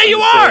Ritz. Yeah, you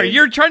are.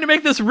 You're trying to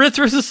make this Ritz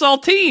versus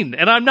saltine,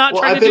 and I'm not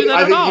trying to do that at all.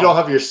 I think you don't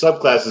have your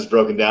subclasses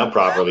broken down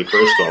properly.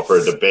 First of all, for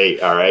a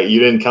debate, all right. You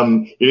didn't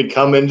come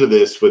into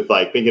this with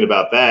like thinking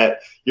about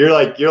that. You're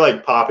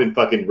like popping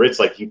fucking Ritz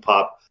like you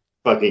pop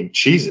fucking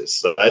cheeses.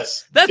 So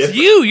that's different.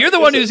 You. You're the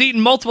one who's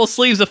eating multiple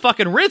sleeves of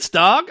fucking Ritz,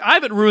 dog. I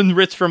haven't ruined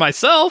Ritz for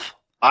myself.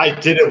 I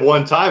did it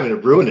one time and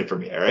it ruined it for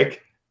me,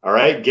 Eric. All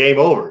right, game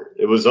over.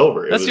 It was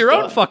over. That's your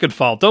own fucking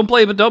fault. Don't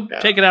blame it. Don't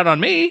take it out on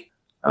me.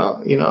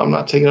 I'm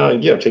not taking it out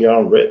on you. I'm taking it out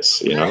on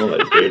Ritz.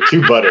 Like they're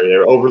too buttery.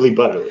 They're overly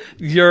buttery.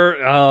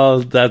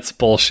 That's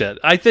bullshit.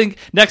 I think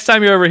next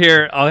time you're over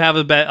here, I'll have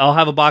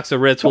a box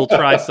of Ritz. We'll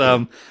try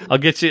some. I'll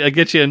get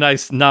you a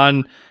nice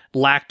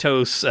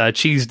non-lactose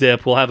cheese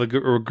dip. We'll have a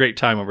great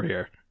time over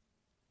here.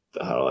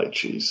 I don't like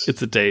cheese.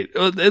 It's a date.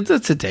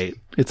 It's a date.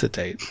 It's a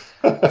date.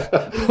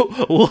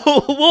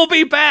 We'll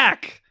be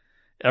back.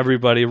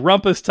 Everybody,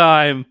 Rumpus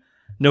time,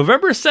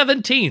 November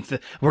 17th.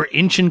 We're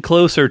inching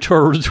closer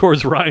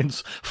towards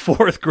Ryan's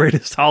fourth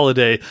greatest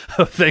holiday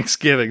of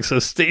Thanksgiving, so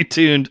stay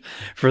tuned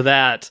for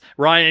that.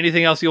 Ryan,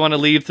 anything else you want to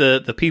leave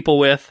the people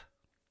with?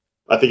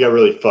 I think I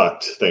really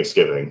fucked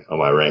Thanksgiving on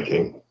my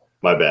ranking.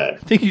 My bad.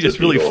 I think you just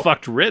really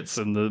fucked Ritz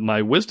in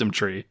my wisdom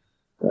tree.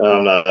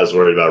 I'm not as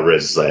worried about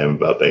Ritz as I am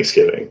about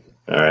Thanksgiving.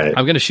 All right.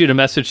 I'm going to shoot a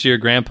message to your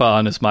grandpa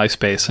on his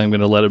MySpace. I'm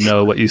going to let him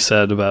know what you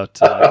said about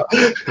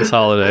this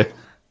holiday.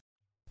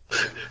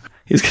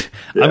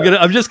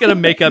 I'm just gonna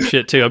make up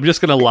shit too. I'm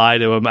just gonna lie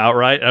to him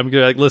outright. I'm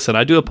gonna listen.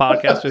 I do a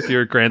podcast with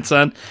your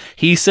grandson.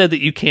 He said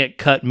that you can't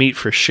cut meat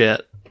for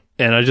shit,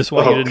 and I just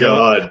want you to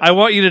know. I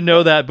want you to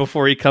know that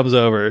before he comes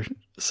over.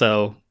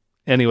 So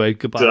anyway,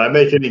 goodbye. Did I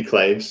make any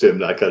claims to him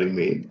not cutting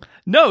meat?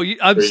 No,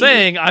 I'm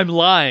saying I'm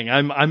lying.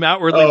 I'm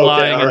outwardly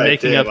lying and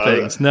making up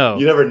things. No,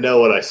 you never know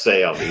what I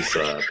say on these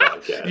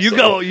podcasts.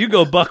 You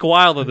go buck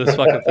wild on this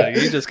fucking thing.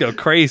 You just go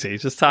crazy.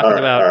 Just talking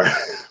about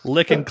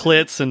licking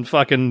clits and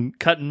fucking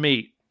cutting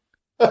meat.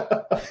 All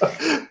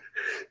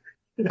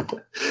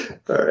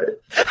right.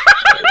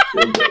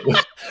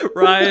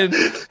 Ryan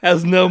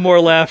has no more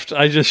left.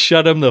 I just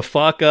shut him the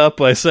fuck up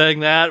by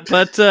saying that.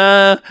 But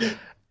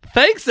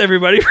thanks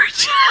everybody for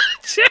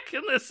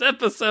checking this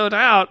episode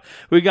out.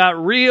 We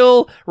got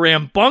real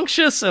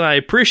rambunctious, and I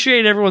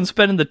appreciate everyone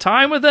spending the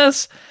time with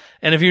us.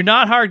 And if you're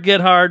not hard,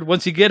 get hard.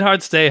 Once you get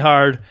hard, stay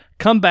hard.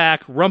 Come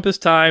back. Rumpus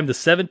time, the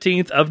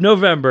 17th of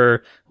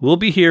November. We'll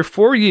be here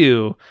for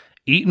you,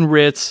 eating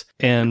Ritz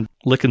and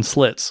licking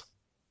slits.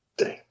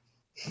 Dang.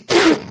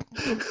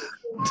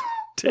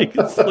 Take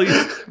a sleep,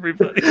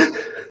 everybody.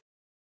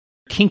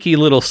 Kinky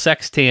little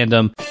sex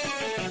tandem.